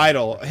Robin my Williams.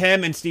 idol.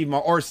 Him and Steve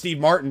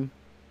Martin.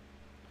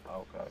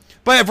 Okay.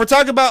 But if we're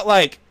talking about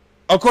like,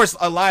 of course,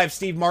 alive,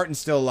 Steve Martin's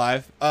still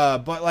alive.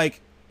 But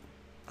like,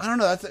 I don't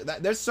know.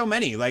 There's so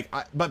many. Like,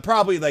 but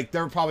probably like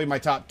they're probably my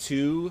top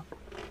two.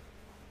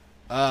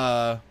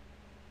 Yeah.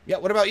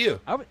 What about you?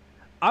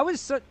 I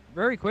was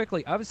very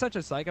quickly. I was such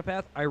a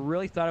psychopath. I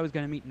really thought I was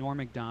going to meet Norm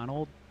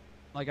Macdonald.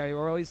 Like I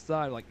always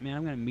thought, like, man,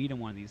 I'm going to meet him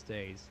one of these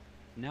days.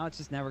 Now it's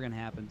just never going to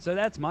happen. So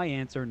that's my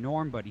answer,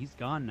 Norm. But he's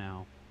gone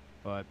now.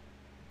 But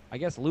I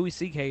guess Louis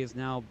C.K. is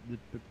now the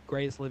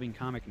greatest living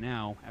comic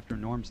now after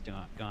Norm's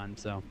gone.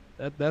 So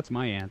that's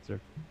my answer.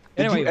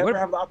 Anyway, Did you ever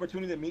have the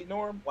opportunity to meet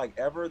Norm? Like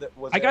ever? That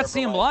was. I got to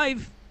see him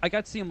live. I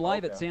got to see him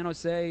live Okay. at San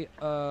Jose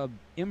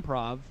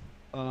Improv.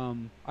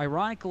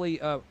 Ironically,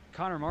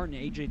 Connor Martin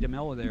and AJ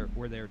DeMello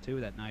were there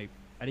too that night.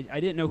 I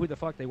didn't know who the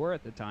fuck they were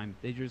at the time.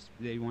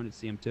 They wanted to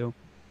see him too.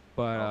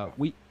 But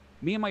me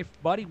and my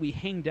buddy, we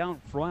hang down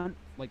front.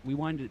 Like we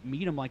wanted to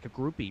meet him like a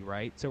groupie,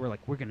 right? So we're like,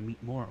 we're gonna meet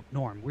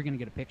Norm. We're gonna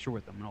get a picture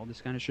with him and all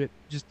this kind of shit.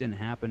 Just didn't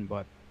happen.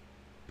 But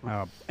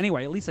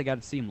anyway, at least I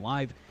got to see him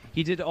live.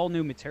 He did all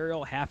new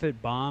material. Half of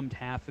it bombed.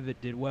 Half of it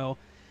did well.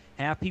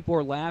 Half people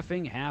were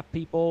laughing. Half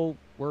people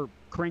were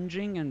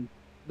cringing, and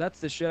that's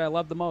the shit I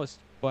love the most.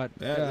 But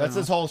Yeah, that's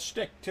his whole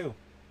shtick too.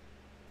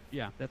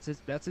 yeah, that's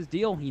his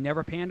deal. He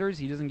never panders.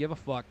 He doesn't give a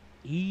fuck.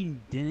 He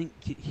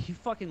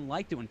fucking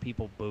liked it when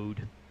people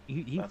booed.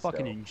 He That's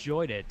fucking dope.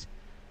 enjoyed it.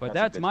 But That's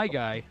a that's good my point.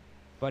 guy.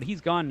 But he's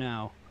gone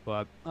now.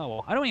 But oh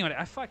well, I don't even.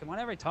 I fucking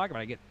whenever I talk about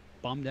it, I get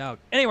bummed out.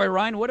 Anyway,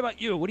 Ryan, what about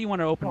you? What do you want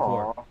to open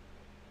for?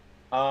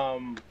 Aw.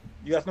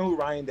 You guys know who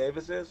Ryan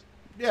Davis is?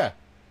 Yeah.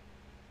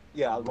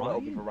 Yeah, I want to Ryan?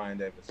 open for Ryan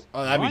Davis.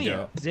 Oh, that'd be Ryan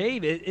dope.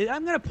 David.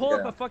 I'm gonna pull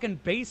up Yeah. a fucking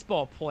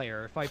baseball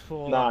player if I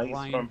pull Nah, up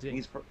Ryan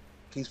Davis.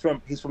 he's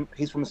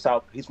from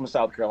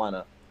South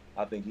Carolina.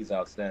 I think he's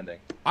outstanding.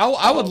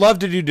 I would love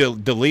to do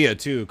D'Elia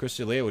too. Chris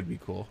D'Elia would be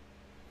cool.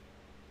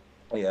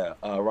 Yeah,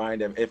 Ryan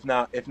Davis.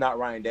 If not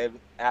Ryan Davis,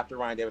 after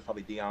Ryan Davis,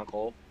 probably Deion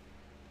Cole,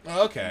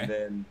 Oh,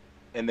 okay.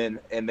 and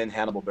then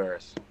Hannibal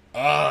Buress.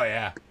 Oh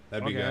yeah,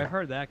 that'd be Okay, I good.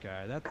 heard that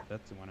guy.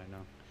 That's the one I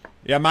know.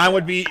 Yeah, mine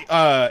would be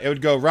it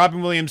would go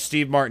Robin Williams,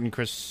 Steve Martin,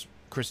 Chris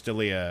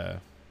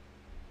D'Elia.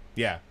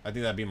 Yeah, I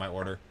think that'd be my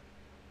order.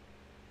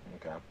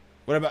 Okay.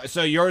 What about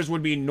so yours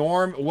would be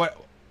Norm,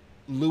 what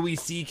Louis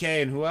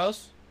C.K. and who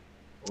else?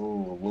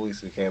 Ooh, Louis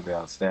C.K. would be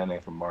outstanding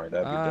for Martin.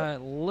 That'd be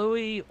dope.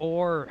 Louis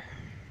or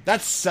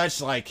That's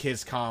such like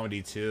his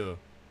comedy too.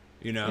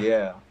 You know?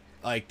 Yeah.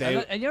 Like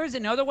they and there's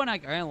another one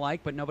I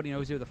like, but nobody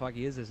knows who the fuck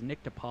he is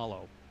Nick DiPaolo.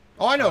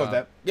 Oh, I know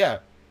that. Yeah.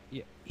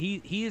 Yeah,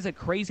 he is a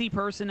crazy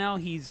person now.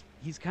 He's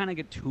kind of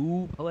get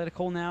too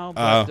political now,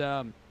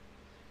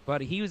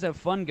 but he was a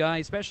fun guy,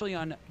 especially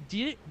on.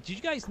 Did you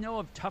guys know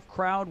of Tough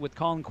Crowd with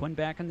Colin Quinn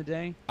back in the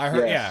day? I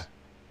heard Yes.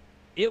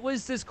 It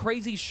was this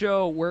crazy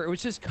show where it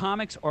was just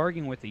comics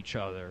arguing with each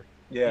other.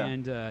 Yeah.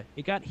 And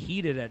it got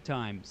heated at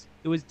times.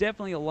 It was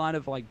definitely a lot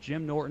of like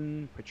Jim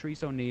Norton,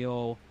 Patrice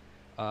O'Neill,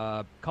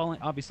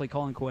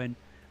 Colin Quinn,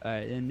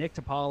 and Nick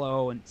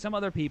DiPaolo, and some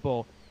other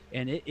people.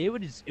 And it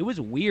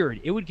was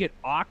weird. It would get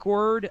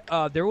awkward.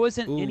 There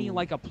wasn't any Ooh.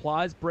 like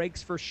applause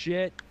breaks for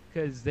shit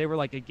because they were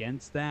like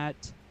against that.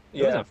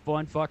 It was Yeah. a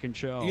fun fucking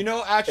show. You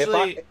know,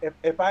 actually,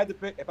 If I had to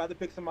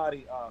pick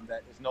somebody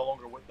that is no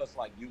longer with us,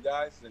 like you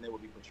guys, then it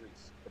would be Patrice.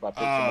 If I picked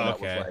someone that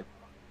okay. was like,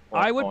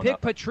 I would on pick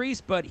up. Patrice,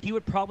 but he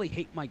would probably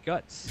hate my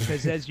guts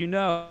because, as you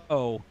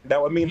know,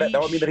 That would mean that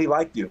he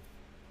liked you.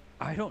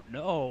 I don't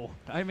know.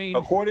 I mean,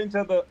 According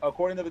to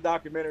the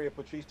documentary, if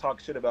Patrice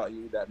talked shit about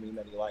you, that means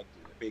that he liked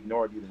you. If he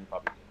ignored you, then he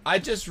probably didn't. I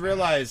just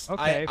realized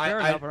okay, fair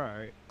enough. I, All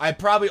right. I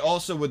probably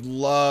also would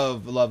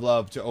love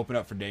to open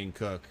up for Dane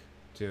Cook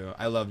too.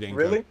 I love Dane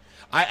Really? Cook.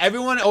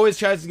 Everyone always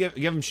tries to give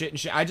him shit and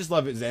shit. I just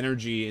love his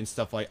energy and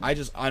stuff like. I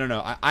don't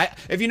know. I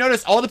if you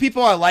notice, all the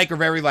people I like are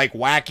very like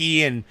wacky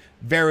and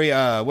very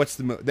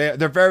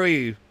they're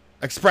very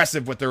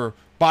expressive with their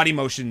body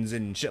motions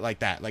and shit like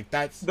that. Like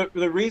that's The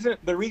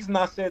reason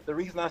I said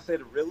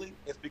really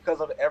is because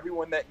of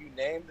everyone that you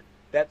named.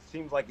 That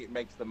seems like it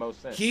makes the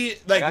most sense. he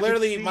Like, I could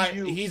literally see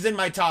you- he's in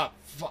my top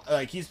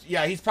like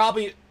he's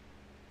probably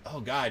oh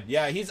god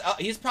yeah he's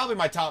probably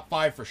my top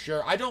 5 for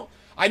sure.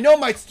 I know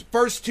my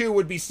first 2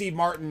 would be Steve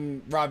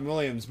Martin, Robin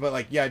Williams, but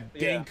like Dane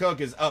Yeah.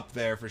 Cook is up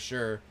there for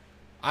sure.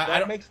 I That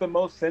don't makes the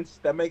most sense.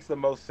 That makes the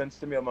most sense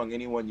to me among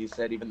anyone you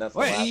said. Even that's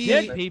the Wait, last he-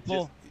 sentence, dead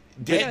people.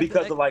 just Yeah,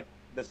 because like- of like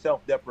the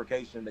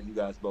self-deprecation that you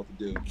guys both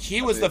do. he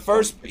I was mean, the it's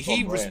first on- it's he on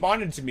brand.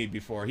 responded to me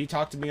before. He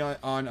talked to me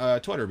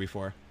on Twitter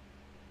before.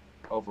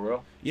 Oh, for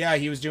real? Yeah,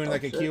 he was doing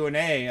like a shit.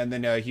 Q&A, and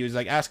then he was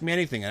like, ask me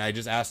anything, and I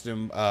just asked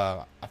him,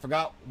 I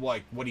forgot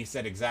what he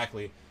said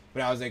exactly,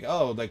 but I was like,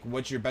 oh, like,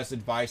 what's your best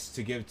advice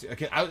to give to,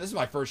 this is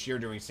my first year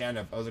doing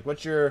stand-up, I was like,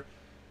 what's your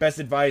best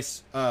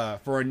advice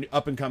for an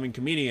up-and-coming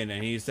comedian,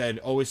 and he said,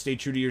 always stay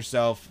true to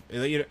yourself,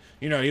 you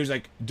know, he was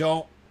like,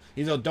 don't,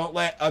 You know, don't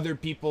let other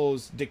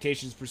people's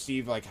dictations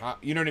perceive like how,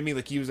 you know what I mean?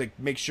 Like he was like,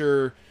 make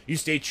sure you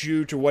stay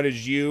true to what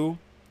is you,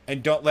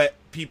 and don't let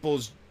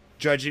people's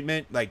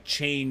judgment like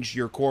change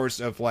your course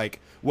of like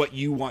what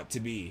you want to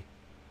be.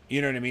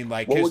 You know what I mean?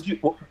 Like,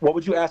 what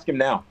would you ask him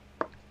now?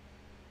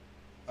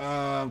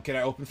 Can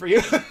I open for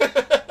you?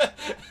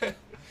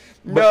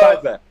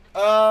 Besides that,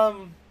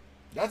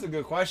 that's a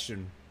good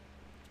question.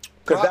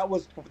 Because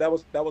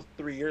that was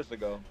 3 years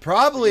ago.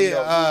 Probably.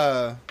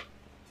 So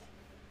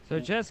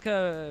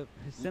Jessica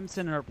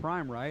Simpson in her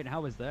prime, right?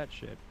 How was that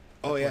shit?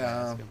 Oh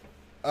yeah.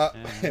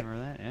 Remember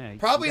that? Yeah,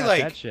 probably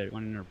like that shit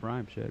when in her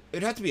prime shit.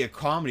 It'd have to be a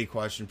comedy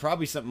question.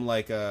 Probably something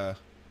like I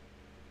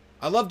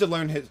love to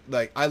learn his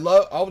like I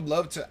would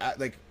love to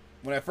like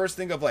when I first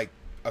think of like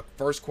a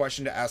first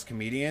question to ask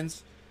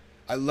comedians,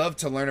 I love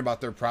to learn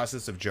about their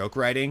process of joke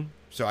writing.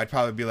 So I'd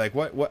probably be like,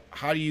 what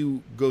how do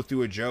you go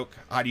through a joke?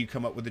 How do you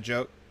come up with a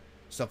joke?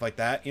 Stuff like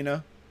that, you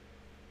know?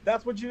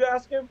 That's what you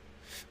ask him?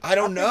 I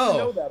don't know. You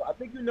know that. I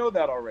think you know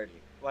that already.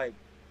 Like,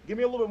 give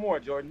me a little bit more,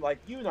 Jordan. Like,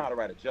 you know how to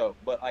write a joke,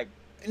 but like,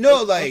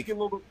 let's get a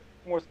little bit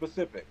more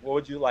specific. What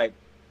would you like?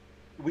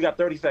 We got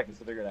 30 seconds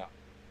to figure it out.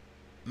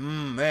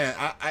 Man,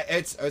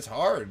 it's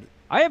hard.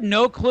 I have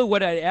no clue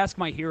what I'd ask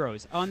my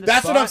heroes on the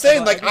That's spot. what I'm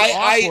saying. Like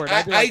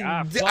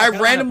I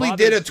randomly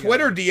did a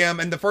Twitter DM,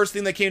 and the first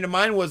thing that came to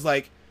mind was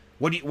like,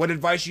 what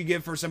advice you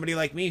give for somebody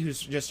like me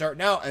who's just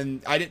starting out?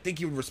 And I didn't think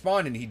he would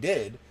respond, and he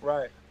did.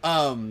 Right.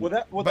 I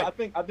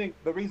think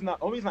the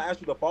only reason I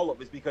asked you the follow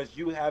up is because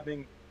you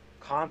having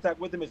contact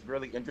with him is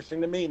really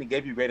interesting to me, and he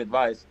gave you great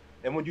advice.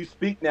 And when you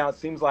speak now, it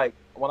seems like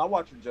when I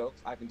watch your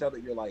jokes, I can tell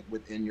that you're like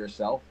within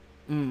yourself.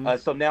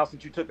 So now,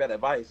 since you took that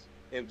advice,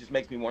 it just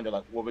makes me wonder,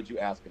 like, what would you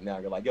ask him now?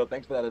 You're like, yo,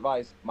 thanks for that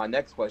advice. My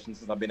next question,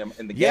 since I've been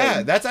in the game.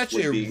 Yeah, that's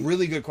actually a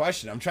really good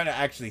question. I'm trying to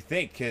actually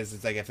think, because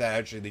it's like if that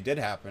actually did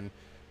happen,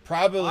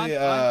 probably.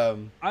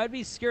 I'd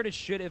be scared as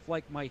shit if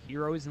like my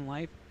heroes in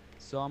life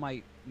saw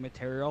my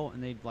material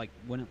and they like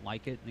wouldn't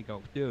like it and they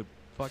go, dude,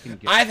 fucking.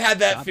 I've had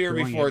that fear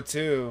before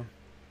too.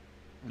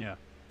 Yeah.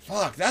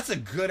 Fuck, that's a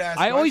good ass.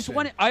 I always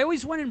want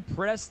to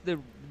impress the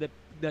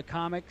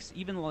comics,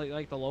 even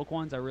like the local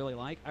ones I really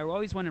like. I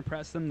always want to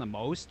impress them the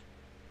most.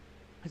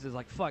 Because it's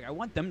like, fuck, I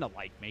want them to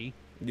like me.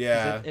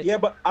 Yeah. Yeah,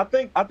 but I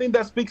think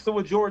that speaks to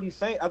what Jordan's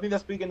saying. I think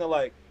that's speaking to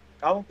like,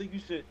 I don't think you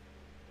should.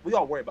 We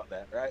all worry about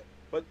that, right?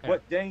 But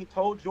what Dane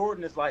told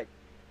Jordan is like,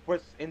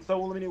 in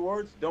so many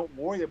words, don't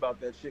worry about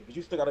that shit because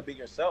you still got to be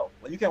yourself.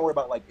 Like you can't worry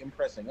about like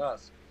impressing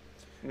us.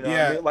 You know what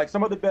I mean? Like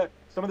some of the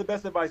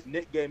best advice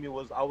Nick gave me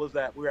was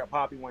we were at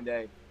Poppy one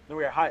day and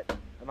we were at Hype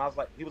and I was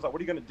like, he was like, what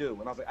are you gonna do?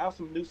 And I was like, I have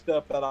some new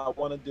stuff that I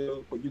want to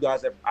do, but you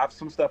guys I have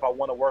some stuff I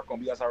want to work on.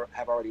 But you guys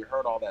have already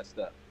heard all that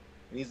stuff.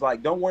 And he's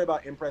like, don't worry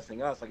about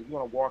impressing us. Like if you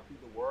want to walk through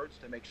the words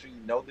to make sure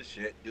you know the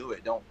shit, do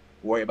it. Don't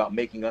worry about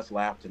making us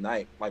laugh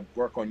tonight. Like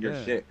work on your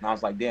shit. And I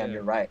was like, damn,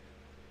 you're right.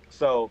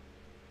 So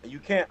you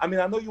can't. I mean,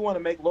 I know you want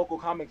to make local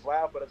comics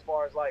laugh, but as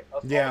far as like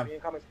us all being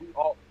comics,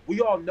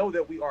 we all know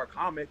that we are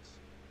comics.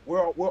 We're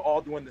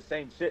all doing the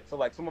same shit. So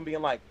like someone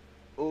being like,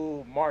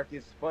 "Ooh, Mark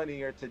is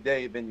funnier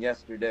today than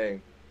yesterday,"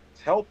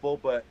 it's helpful,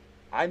 but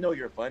I know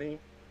you're funny.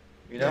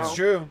 You know? That's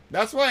true.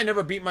 That's why I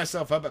never beat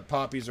myself up at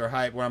Poppies or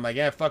Hype, where I'm like,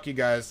 yeah, fuck you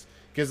guys,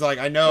 because like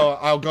I know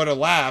I'll go to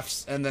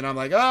laughs, and then I'm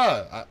like,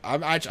 I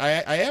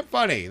am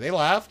funny. They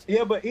laughed.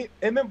 Yeah, but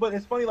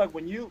it's funny like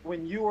when you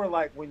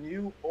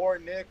or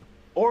Nick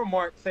or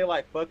Mark say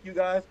like fuck you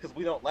guys because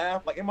we don't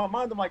laugh. Like in my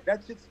mind, I'm like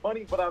that shit's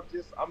funny, but I've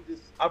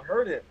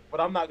heard it,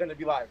 but I'm not gonna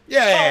be like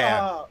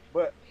yeah.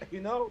 But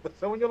you know,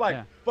 so when you're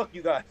like fuck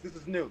you guys, this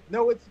is new.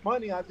 No, it's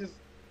funny.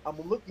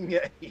 I'm looking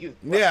at you.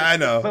 Yeah, I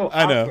know. So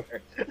I know.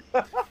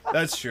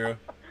 That's true.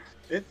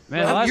 You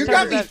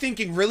got me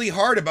thinking really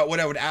hard about what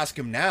I would ask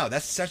him now.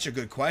 That's such a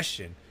good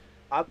question.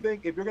 I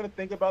think if you're gonna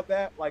think about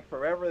that like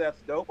forever,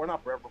 that's dope. Or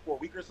not forever, for a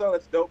week or so,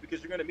 that's dope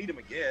because you're gonna meet him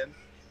again.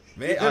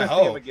 Man, I hope.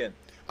 See him again.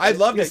 I'd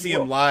love to see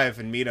him live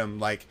and meet him.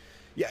 Like,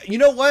 yeah, you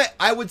know what?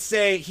 I would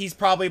say he's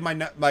probably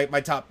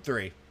my top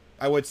 3.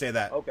 I would say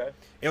that. Okay.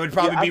 It would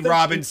probably be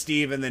Robin,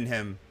 Steve, and then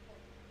him.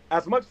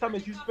 As much time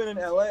as you spend in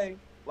LA,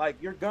 like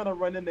you're gonna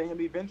run into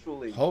him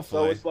eventually.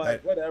 Hopefully. So it's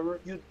like whatever.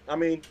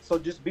 So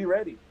just be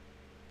ready.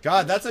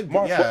 God, that's a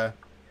Mark,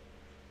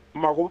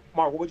 Mark,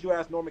 what would you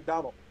ask Norm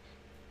Macdonald?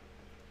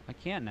 I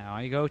can't now.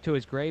 I go to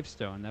his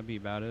gravestone. That'd be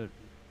about it.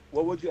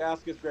 What would you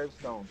ask his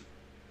gravestone?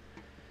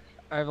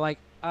 I'm like,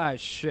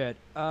 shit.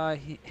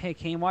 Hey,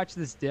 can you watch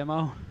this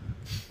demo?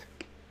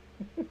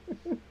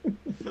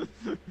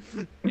 And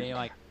you're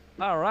like,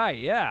 all right,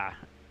 yeah.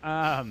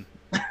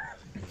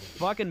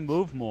 Fucking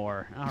move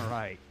more. All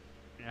right.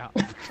 Yeah.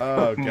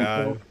 Oh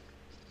God.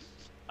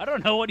 I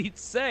don't know what he'd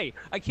say.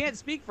 I can't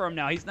speak for him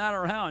now. He's not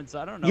around, so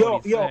I don't know.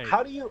 What he'd say.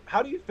 How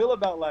do you feel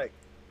about like?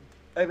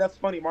 Hey, that's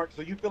funny, Mark.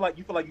 So you feel like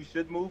you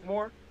should move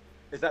more?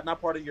 Is that not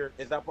part of your?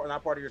 Is that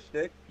not part of your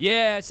shtick?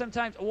 Yeah,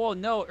 sometimes. Well,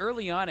 no.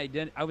 Early on, I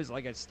did. I was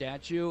like a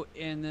statue,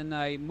 and then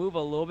I move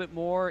a little bit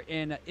more,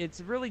 and it's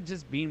really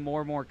just being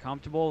more and more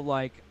comfortable.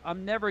 Like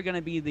I'm never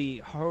gonna be the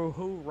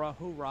hoorah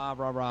rah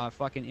rah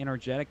fucking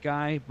energetic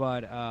guy,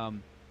 but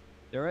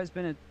There has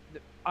been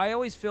I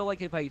always feel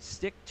like if I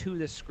stick to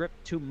the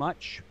script too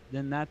much,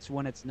 then that's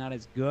when it's not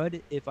as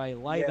good. If I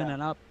liven it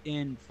up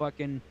and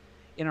fucking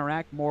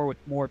interact more with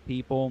more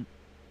people,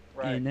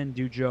 and then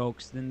do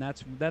jokes, then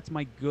that's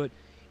my good.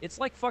 It's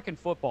like fucking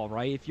football,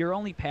 right? If you're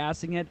only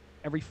passing it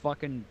every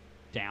fucking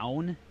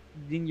down,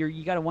 then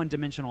you got a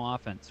one-dimensional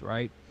offense,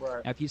 right?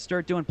 Right. If you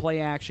start doing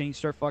play action, you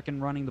start fucking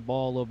running the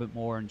ball a little bit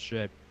more and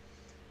shit.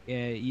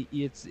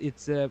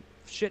 It's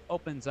shit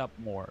opens up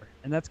more,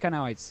 and that's kind of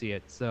how I see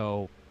it.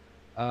 So,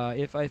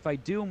 if I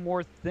do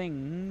more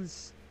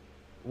things,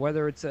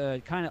 whether it's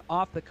kind of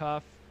off the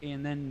cuff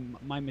and then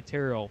my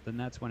material, then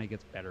that's when it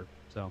gets better.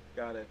 So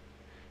got it.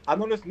 I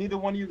noticed neither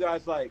one of you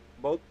guys, like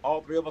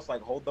all three of us,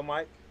 like hold the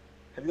mic.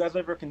 Have you guys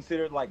ever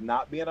considered like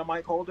not being a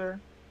mic holder?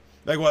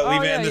 Like what?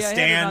 Leave it in the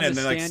stand and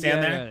then like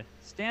stand there. Yeah.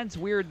 Stand's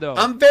weird though.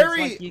 I'm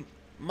very.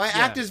 My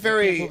act is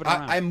very.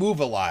 I move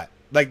a lot.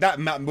 Like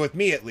that with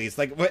me at least.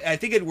 Like I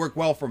think it'd work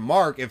well for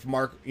Mark if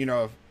Mark,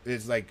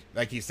 is like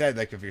he said,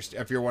 like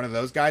if you're one of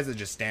those guys that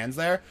just stands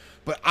there.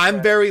 But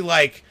I'm very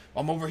like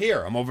I'm over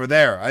here, I'm over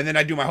there, and then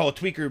I do my whole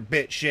tweaker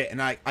bit shit,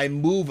 and I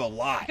move a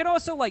lot. You can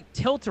also like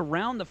tilt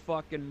around the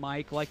fucking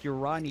mic like you're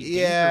Rodney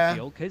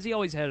Dangerfield, because he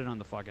always had it on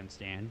the fucking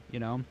stand,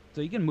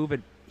 So you can move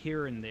it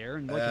here and there,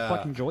 and like a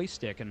fucking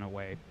joystick in a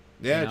way.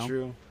 Yeah,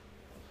 true.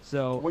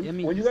 So when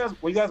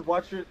you guys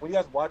watch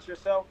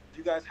yourself,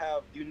 do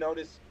you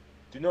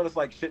notice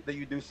like shit that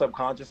you do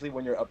subconsciously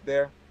when you're up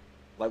there?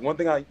 Like one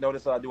thing I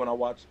noticed that I do when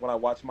I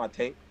watch my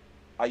tape,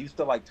 I used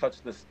to like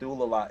touch the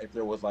stool a lot if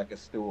there was like a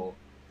stool,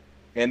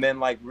 and then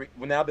like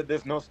now that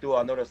there's no stool,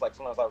 I notice like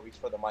sometimes I reach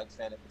for the mic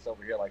stand if it's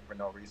over here like for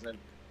no reason.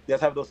 You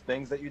guys have those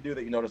things that you do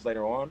that you notice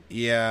later on?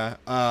 Yeah,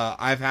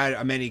 I've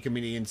had many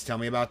comedians tell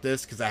me about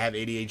this because I have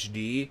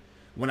ADHD.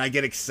 When I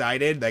get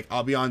excited, like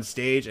I'll be on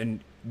stage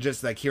and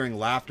just like hearing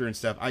laughter and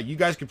stuff. You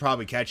guys could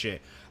probably catch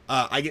it.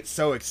 I get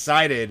so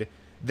excited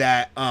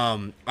that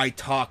I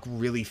talk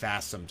really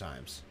fast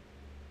sometimes.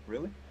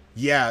 Really?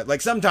 Yeah,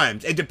 like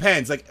sometimes. It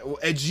depends. Like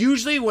it's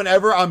usually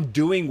whenever I'm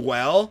doing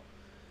well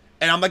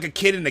and I'm like a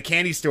kid in a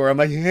candy store. I'm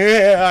like,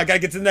 yeah, I gotta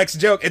get to the next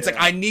joke. It's like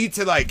I need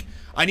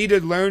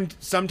to learn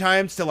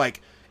sometimes to like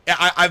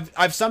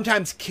I've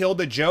sometimes killed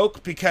a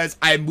joke because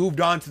I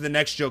moved on to the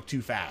next joke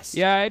too fast.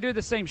 Yeah, I do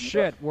the same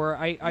shit where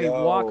I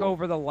walk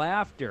over the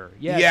laughter.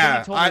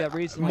 Yeah, told me that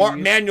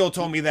recently. Manuel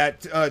told me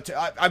that.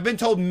 I've been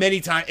told many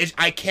times.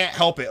 I can't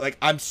help it. Like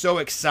I'm so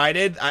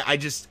excited.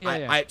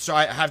 So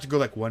I have to go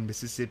like 1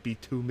 Mississippi,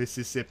 2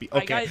 Mississippi.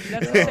 Okay,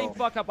 that's the same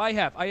fuck up I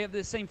have. I have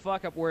the same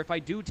fuck up where if I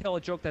do tell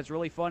a joke that's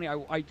really funny,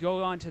 I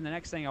go on to the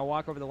next thing. I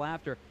walk over the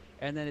laughter,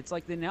 and then it's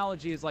like the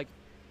analogy is like,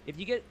 if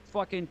you get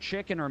fucking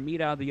chicken or meat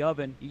out of the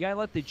oven, you gotta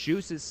let the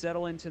juices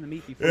settle into the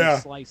meat before you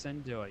slice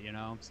into it,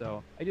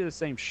 So I do the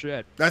same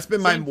shit. That's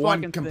been my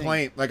one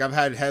complaint. Like I've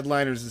had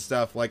headliners and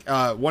stuff. Like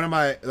one of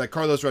my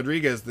Carlos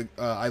Rodriguez.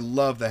 I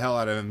love the hell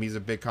out of him. He's a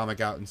big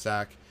comic out in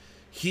SAC.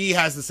 He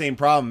has the same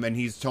problem, and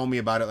he's told me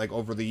about it like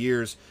over the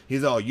years.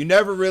 He's you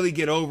never really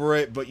get over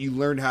it, but you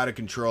learn how to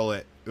control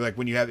it. Like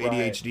when you have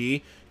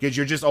ADHD, because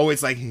you're just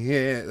always like,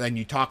 and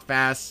you talk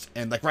fast.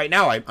 And like right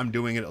now, I'm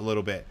doing it a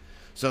little bit.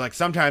 So, like,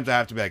 sometimes I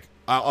have to be like,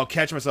 I'll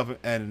catch myself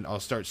and I'll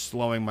start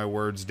slowing my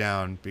words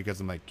down because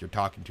I'm like, you're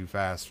talking too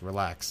fast.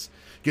 Relax.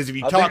 Because if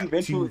you talk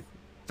too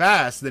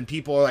fast, then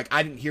people are like,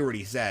 I didn't hear what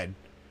he said.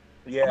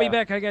 Yeah. I'll be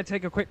back. I got to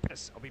take a quick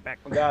piss. I'll be back.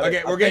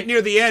 Okay, we're getting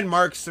near the end,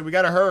 Mark, so we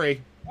got to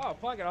hurry. Oh,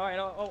 fuck it. All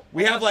right.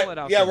 We have like,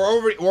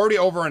 we're already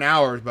over an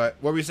hour, but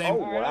what were we saying? Oh,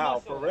 wow.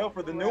 For real?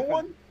 For the new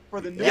one?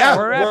 Yeah,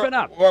 we're wrapping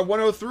up. We're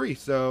 103,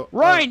 so.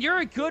 Ryan, you're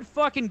a good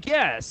fucking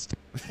guest.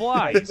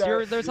 Flies.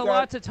 There's a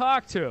lot to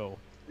talk to.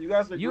 You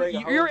guys are great.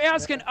 You're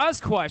asking us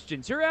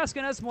questions. You're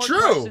asking us more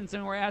questions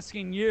than we're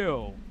asking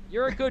you.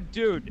 You're a good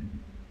dude.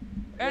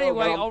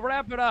 Anyway, I'll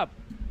wrap it up.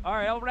 All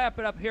right, I'll wrap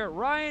it up here.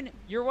 Ryan,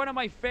 you're one of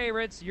my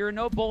favorites. You're a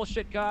no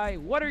bullshit guy.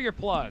 What are your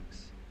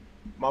plugs?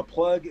 My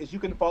plug is you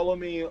can follow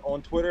me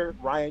on Twitter,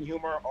 Ryan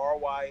Humor,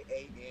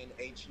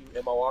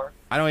 RyanHumor.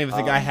 I don't even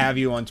think I have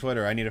you on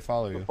Twitter. I need to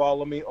follow you.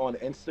 Follow me on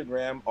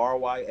Instagram,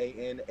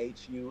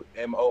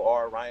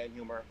 RyanHumor, Ryan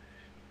Humor.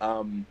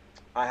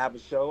 I have a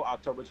show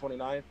October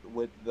 29th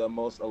with the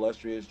most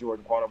illustrious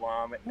Jordan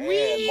Quattlebaum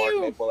and Mark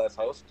Maple as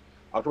host.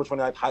 October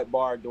 29th, Hype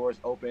Bar, doors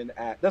open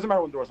doesn't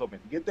matter when doors open.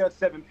 Get there at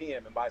 7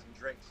 p.m. and buy some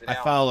drinks. I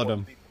followed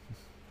him.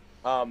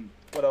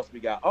 What else we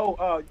got?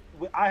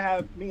 I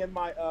have me and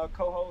my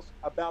co-host,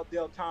 About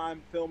Dale Time,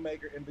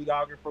 filmmaker and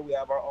videographer. We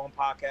have our own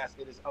podcast.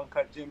 It is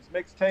Uncut Gems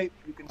Mixtape.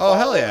 You can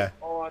follow us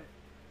on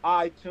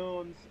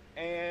iTunes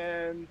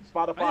and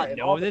Spotify. I didn't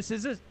know this.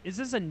 Is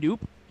this a new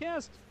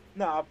podcast?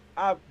 No,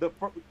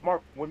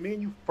 Mark. When me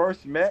and you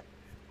first met,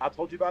 I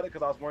told you about it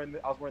because I was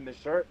wearing this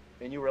shirt,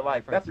 and you were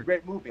like, "That's a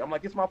great movie." I'm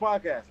like, "It's my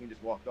podcast," and you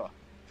just walked off.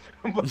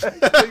 we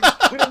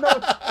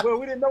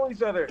didn't know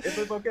each other.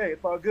 It's okay.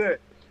 It's all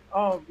good.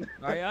 All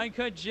right,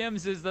 Uncut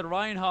Gems is the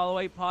Ryan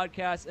Holloway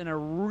podcast and a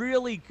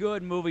really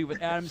good movie with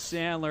Adam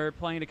Sandler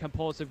playing a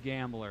compulsive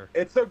gambler.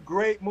 It's a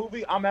great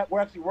movie. We may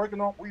be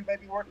working on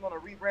a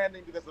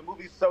rebranding because the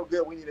movie's so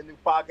good. We need a new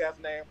podcast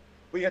name.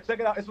 But yeah, check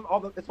it out. It's on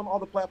all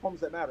the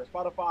platforms that matter: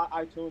 Spotify,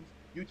 iTunes,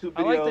 YouTube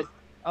I videos.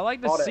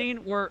 like the all that. scene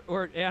where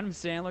Adam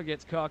Sandler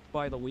gets cocked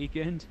by The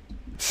Weeknd.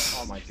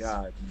 Oh my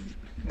god.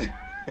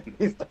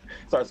 He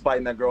starts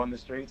fighting that girl in the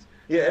streets.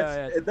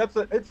 Yeah,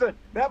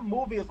 that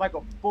movie is like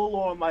a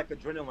full-on like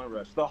adrenaline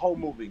rush. The whole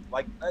movie,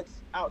 like that's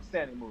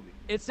outstanding movie.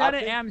 It's not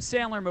an Adam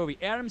Sandler movie.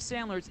 Adam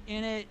Sandler's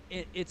in it.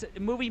 It's a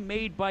movie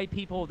made by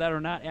people that are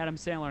not Adam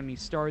Sandler, and he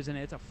stars in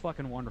it. It's a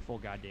fucking wonderful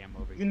goddamn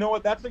movie. You know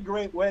what? That's a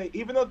great way.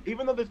 Even though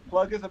this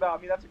plug is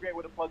about me, that's a great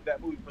way to plug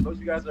that movie. For those of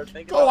you guys that are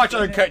thinking, Go watch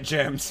Uncut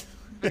Gems.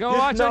 Go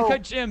watch No.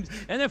 Uncut Gems,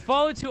 and then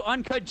follow to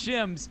Uncut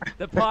Gems,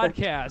 the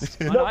podcast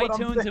on No, but I'm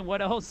iTunes saying- and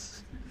what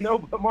else? No,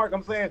 but Mark,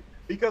 I'm saying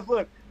because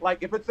look,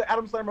 like if it's an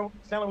Adam Sandler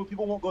movie,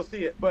 people won't go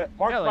see it. But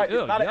Mark's Yeah, right, like,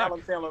 it's not an yuck, Adam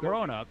Sandler movie.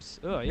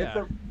 grown-ups. Oh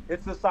yeah.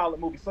 It's a solid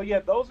movie. So yeah,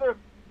 those are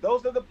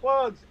the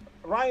plugs.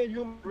 Ryan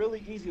Humor,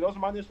 really easy. Those are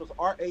my initials: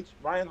 RH,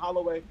 Ryan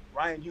Holloway,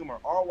 Ryan Humor,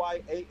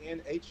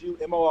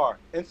 RyanHumor.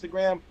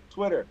 Instagram,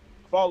 Twitter.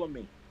 Follow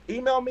me.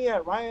 Email me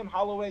at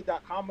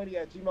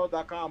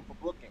ryanholloway.comedy@gmail.com for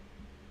booking.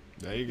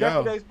 There you go.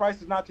 Yesterday's price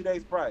is not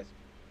today's price.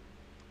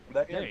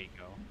 There you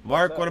go.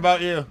 Mark, what about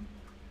you?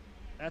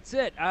 That's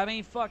it. I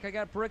mean, fuck. I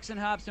got Bricks and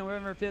Hops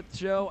November 5th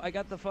show. I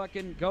got the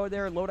fucking Go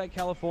There, Lodi,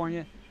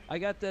 California. I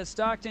got the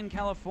Stockton,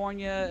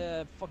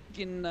 California.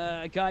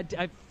 God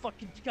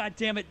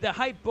damn it. The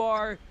Hype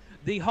Bar,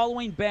 the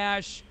Halloween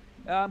Bash.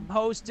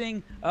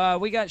 Hosting.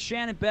 We got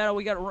Shannon Battle.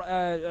 We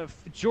got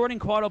Jordan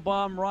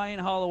Quattlebaum, Ryan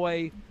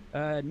Holloway,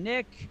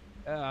 Nick.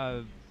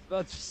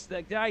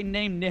 That guy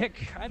named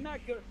Nick. I'm not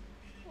good.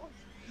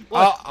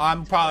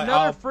 I'm probably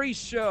Another free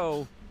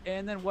show.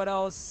 And then what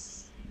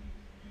else?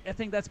 I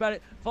think that's about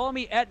it. Follow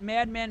me at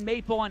Madman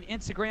Maple on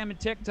Instagram and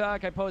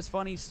TikTok. I post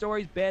funny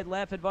stories, bad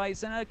laugh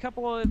advice, and a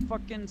couple of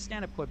fucking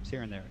stand-up clips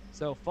here and there.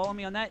 So follow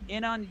me on that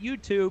and on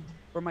YouTube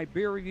for my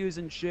beer reviews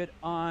and shit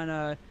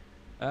on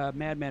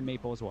Madman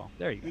Maple as well.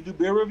 There you go. You do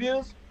beer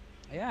reviews?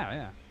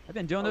 Yeah. I've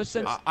been doing those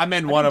since. I'm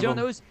in one of them.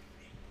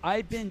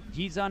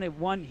 He's on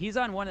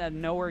one out of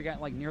nowhere,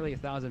 got like nearly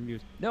 1,000 views.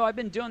 No, I've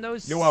been doing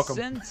those You're welcome.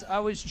 since I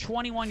was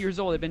 21 years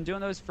old. I've been doing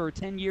those for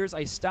 10 years.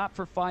 I stopped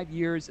for 5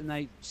 years and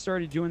I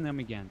started doing them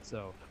again.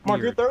 So Mark,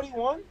 weird. you're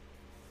 31?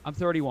 I'm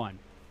 31.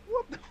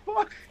 What the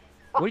fuck?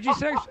 What did you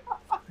say?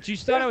 Did you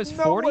thought I was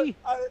 40?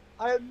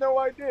 I had no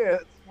idea.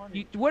 It's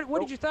funny. What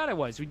did you thought I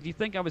was? Did you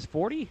think I was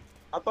 40?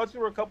 I thought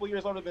you were a couple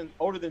years older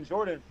than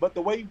Jordan, but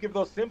the way you give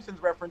those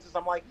Simpsons references,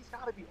 I'm like, he's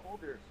got to be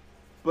older.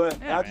 But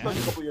Yeah, I just thought you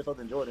were a couple years older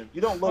than Jordan.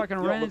 You don't look. Fucking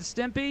you don't Ren and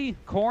look- Stimpy,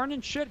 Corn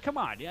and shit. Come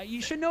on, yeah,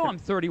 you should know I'm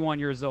 31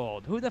 years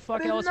old. Who the I fuck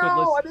didn't else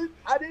know. would listen?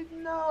 I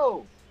didn't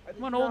know.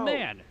 I'm an old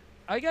man.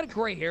 I got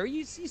gray hair.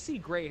 You see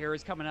gray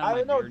hairs coming out I of my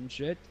didn't know. beard and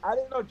shit. I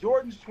didn't know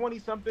Jordan's 20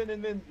 something,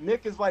 and then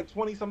Nick is like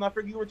 20 something. I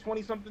figured you were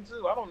 20 something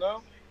too. I don't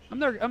know.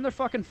 I'm their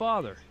fucking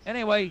father.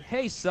 Anyway,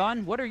 hey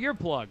son, what are your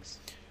plugs?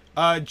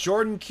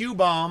 Jordan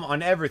Q-Bomb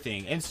on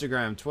everything.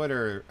 Instagram,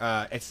 Twitter,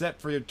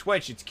 except for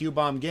Twitch, it's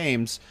Q-Bomb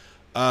Games.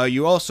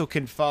 You also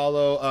can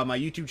follow my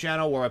YouTube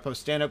channel where I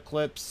post stand-up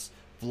clips,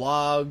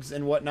 vlogs,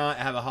 and whatnot.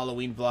 I have a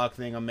Halloween vlog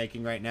thing I'm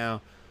making right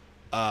now.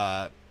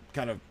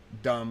 Kind of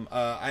dumb.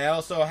 I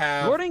also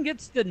have... Jordan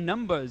gets the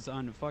numbers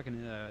on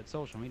fucking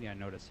social media, I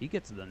noticed. He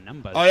gets the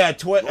numbers. Oh, yeah,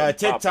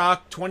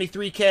 TikTok,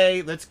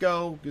 23K. Let's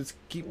go. Just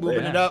keep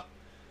moving it up.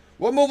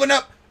 We're moving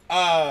up.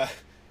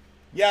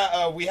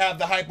 We have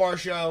the Hype Bar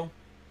show.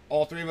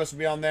 All three of us will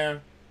be on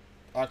there.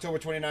 October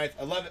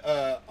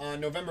 29th. On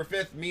November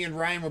 5th, me and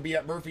Ryan will be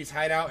at Murphy's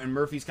Hideout in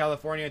Murphy's,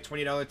 California.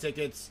 $20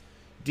 tickets.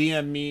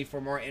 DM me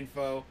for more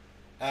info.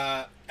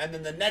 And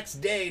then the next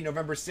day,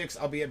 November 6th,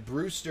 I'll be at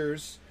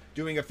Brewster's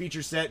doing a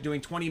feature set,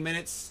 doing 20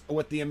 minutes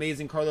with the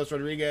amazing Carlos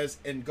Rodriguez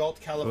in Galt,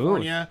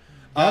 California.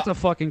 That's a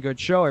fucking good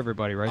show,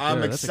 everybody, right there.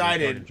 I'm That's a good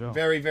excited. fucking show.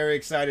 Very, very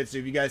excited. So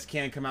if you guys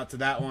can, come out to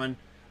that one.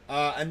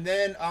 And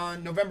then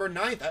on November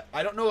 9th,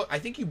 I don't know, I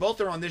think you both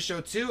are on this show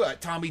too,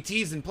 at Tommy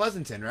T's in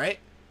Pleasanton, right?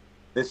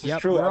 This is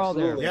Yep, true. we're all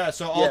there. Absolutely. Yeah,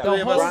 so all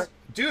three of whole- us...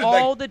 Dude,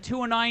 All the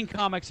 209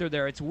 comics are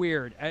there. It's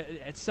weird.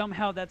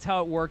 Somehow that's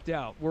how it worked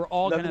out. We're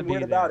all Nothing going to be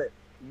weird there. about it.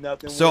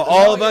 Nothing. So weird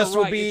all about of it. us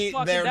will be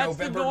there that's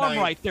November the norm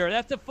 9th. right there.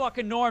 That's the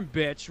fucking norm,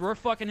 bitch. We're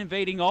fucking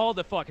invading all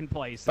the fucking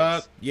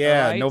places.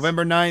 Yeah, all right?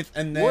 November 9th,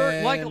 and then...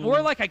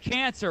 We're like a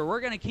cancer.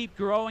 We're going to keep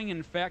growing and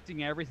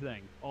infecting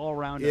everything all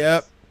around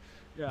Yep. us.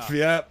 Yeah.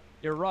 Yep.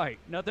 You're right.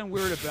 Nothing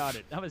weird about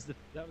it. That was the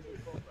quote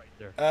right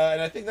there.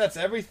 And I think that's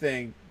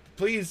everything.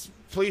 Please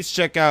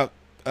check out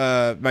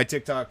my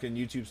TikTok and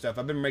YouTube stuff.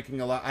 I've been making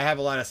a lot. I have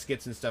a lot of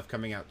skits and stuff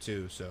coming out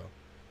too. So,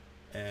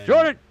 and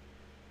Jordan,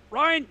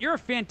 Ryan, you're a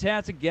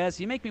fantastic guest.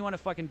 You make me want to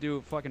fucking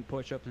do fucking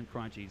push-ups and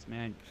crunchies,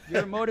 man.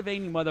 You're a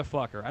motivating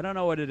motherfucker. I don't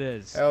know what it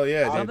is. hell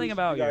yeah, dude. Something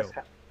about you.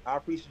 I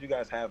appreciate you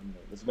guys having me.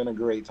 It's been a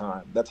great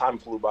time. That time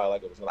flew by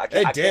like it was. I It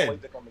can't did.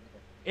 wait to come again.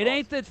 It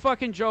ain't the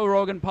fucking Joe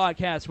Rogan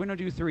podcast. We don't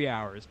do 3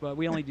 hours, but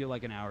we only do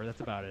like an hour.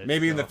 That's about it.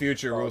 Maybe in the So,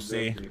 future we'll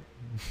see.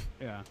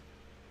 Yeah.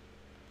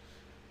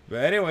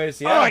 But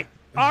anyways, yeah. All right.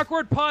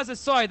 Awkward pause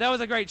aside. That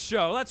was a great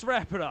show. Let's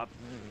wrap it up.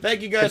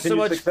 Thank you guys so Continued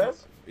much.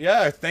 success?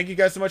 Yeah, thank you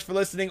guys so much for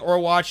listening or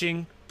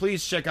watching.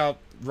 Please check out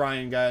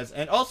Ryan, guys,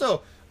 and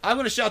also I'm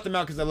gonna shout them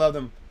out because I love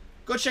them.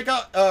 Go check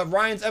out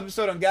Ryan's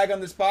episode on Gag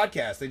on This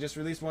Podcast. They just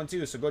released one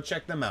too, so go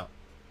check them out.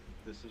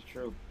 This is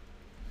true.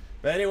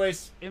 But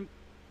anyways, In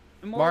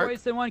more Mark,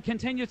 ways than one,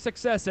 continued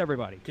success,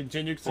 everybody.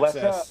 continued Bless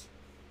success. up.